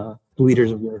with the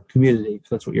leaders of your community, if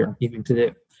that's what you're aiming to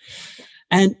do.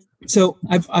 And so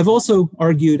I've also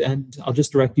argued, and I'll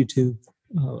just direct you to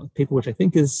a paper which I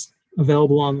think is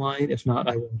available online. If not,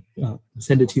 I will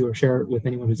send it to you or share it with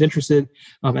anyone who's interested.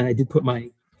 And I did put my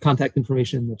contact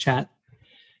information in the chat.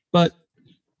 But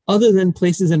other than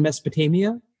places in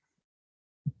Mesopotamia,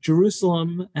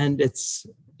 Jerusalem and its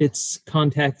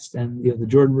context and the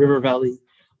Jordan River Valley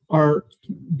are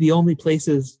the only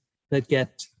places that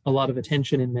get a lot of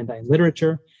attention in Mandaean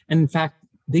literature. And in fact,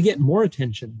 they get more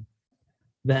attention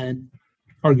than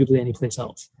arguably any place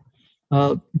else.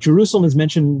 Jerusalem is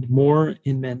mentioned more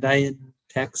in Mandaean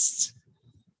texts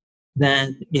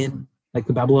than in like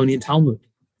the Babylonian Talmud,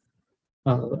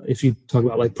 if you talk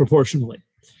about like proportionally.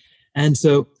 And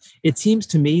so it seems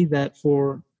to me that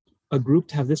for a group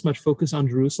to have this much focus on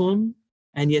Jerusalem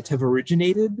and yet have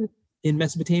originated in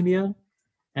Mesopotamia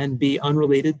and be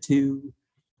unrelated to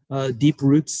deep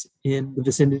roots in the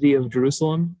vicinity of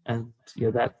Jerusalem, and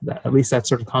that at least that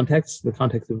sort of context, the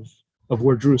context of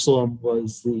where Jerusalem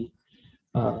was the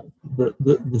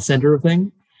center of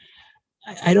thing,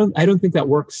 I don't think that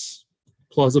works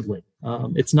plausibly.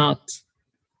 It's not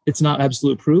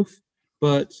absolute proof,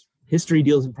 but history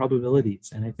deals in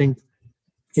probabilities, and I think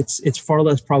it's far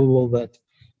less probable that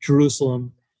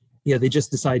Jerusalem, they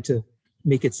just decide to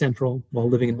make it central while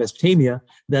living in Mesopotamia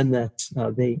than that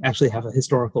they actually have a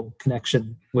historical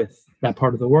connection with that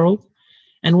part of the world.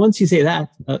 And once you say that,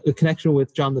 a connection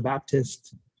with John the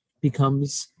Baptist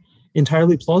becomes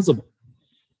entirely plausible.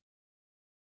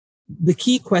 The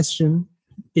key question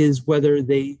is whether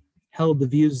they held the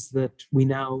views that we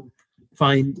now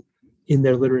find in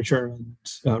their literature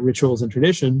and rituals and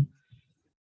tradition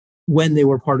when they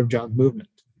were part of John's movement.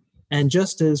 And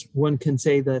just as one can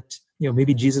say that,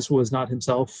 maybe Jesus was not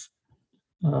himself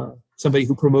somebody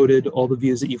who promoted all the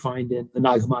views that you find in the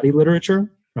Nag Hammadi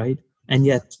literature, right? And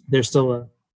yet there's still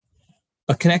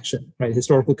a connection, right?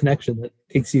 Historical connection that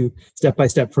takes you step by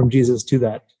step from Jesus to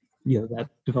that, that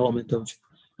development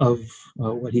of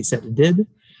what he said and did.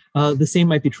 The same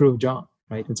might be true of John,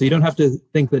 right? And so you don't have to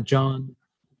think that John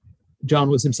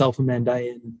was himself a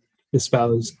Mandaean,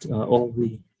 espoused all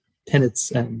the tenets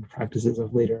and practices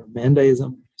of later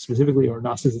Mandaeism specifically, or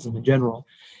Gnosticism in general,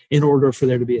 in order for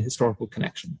there to be a historical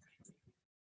connection.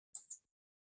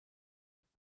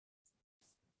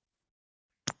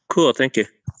 Cool. Thank you.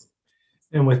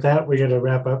 And with that, we got to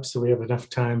wrap up so we have enough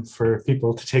time for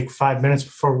people to take 5 minutes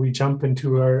before we jump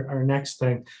into our next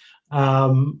thing.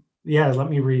 Let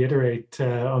me reiterate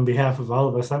on behalf of all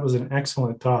of us, that was an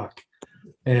excellent talk.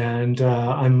 And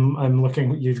I'm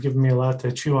looking, you've given me a lot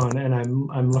to chew on, and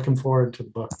I'm looking forward to the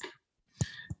book.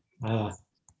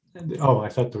 I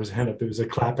thought there was a hand up. There was a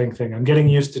clapping thing. I'm getting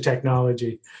used to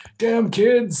technology. Damn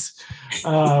kids.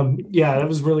 That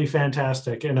was really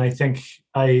fantastic. And I think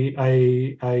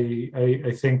I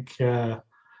think the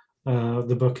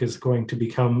book is going to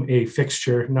become a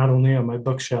fixture, not only on my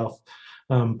bookshelf,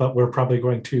 but we're probably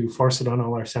going to force it on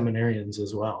all our seminarians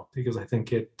as well, because I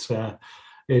think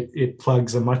it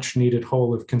plugs a much needed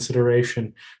hole of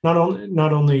consideration, not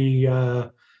only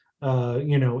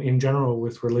in general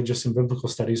with religious and biblical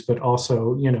studies, but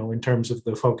also, in terms of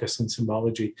the focus and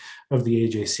symbology of the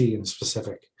AJC in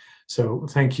specific. So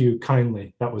thank you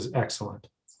kindly. That was excellent.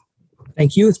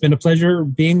 Thank you. It's been a pleasure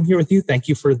being here with you. Thank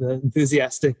you for the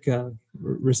enthusiastic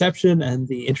reception and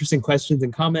the interesting questions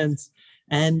and comments.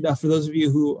 And for those of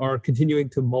you who are continuing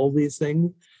to mull these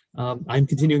things, I'm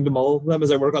continuing to mull them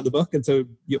as I work on the book. And so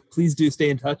please do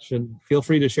stay in touch and feel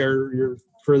free to share your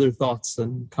further thoughts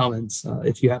and comments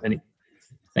if you have any.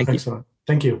 Thank you. Excellent.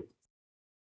 Thank you.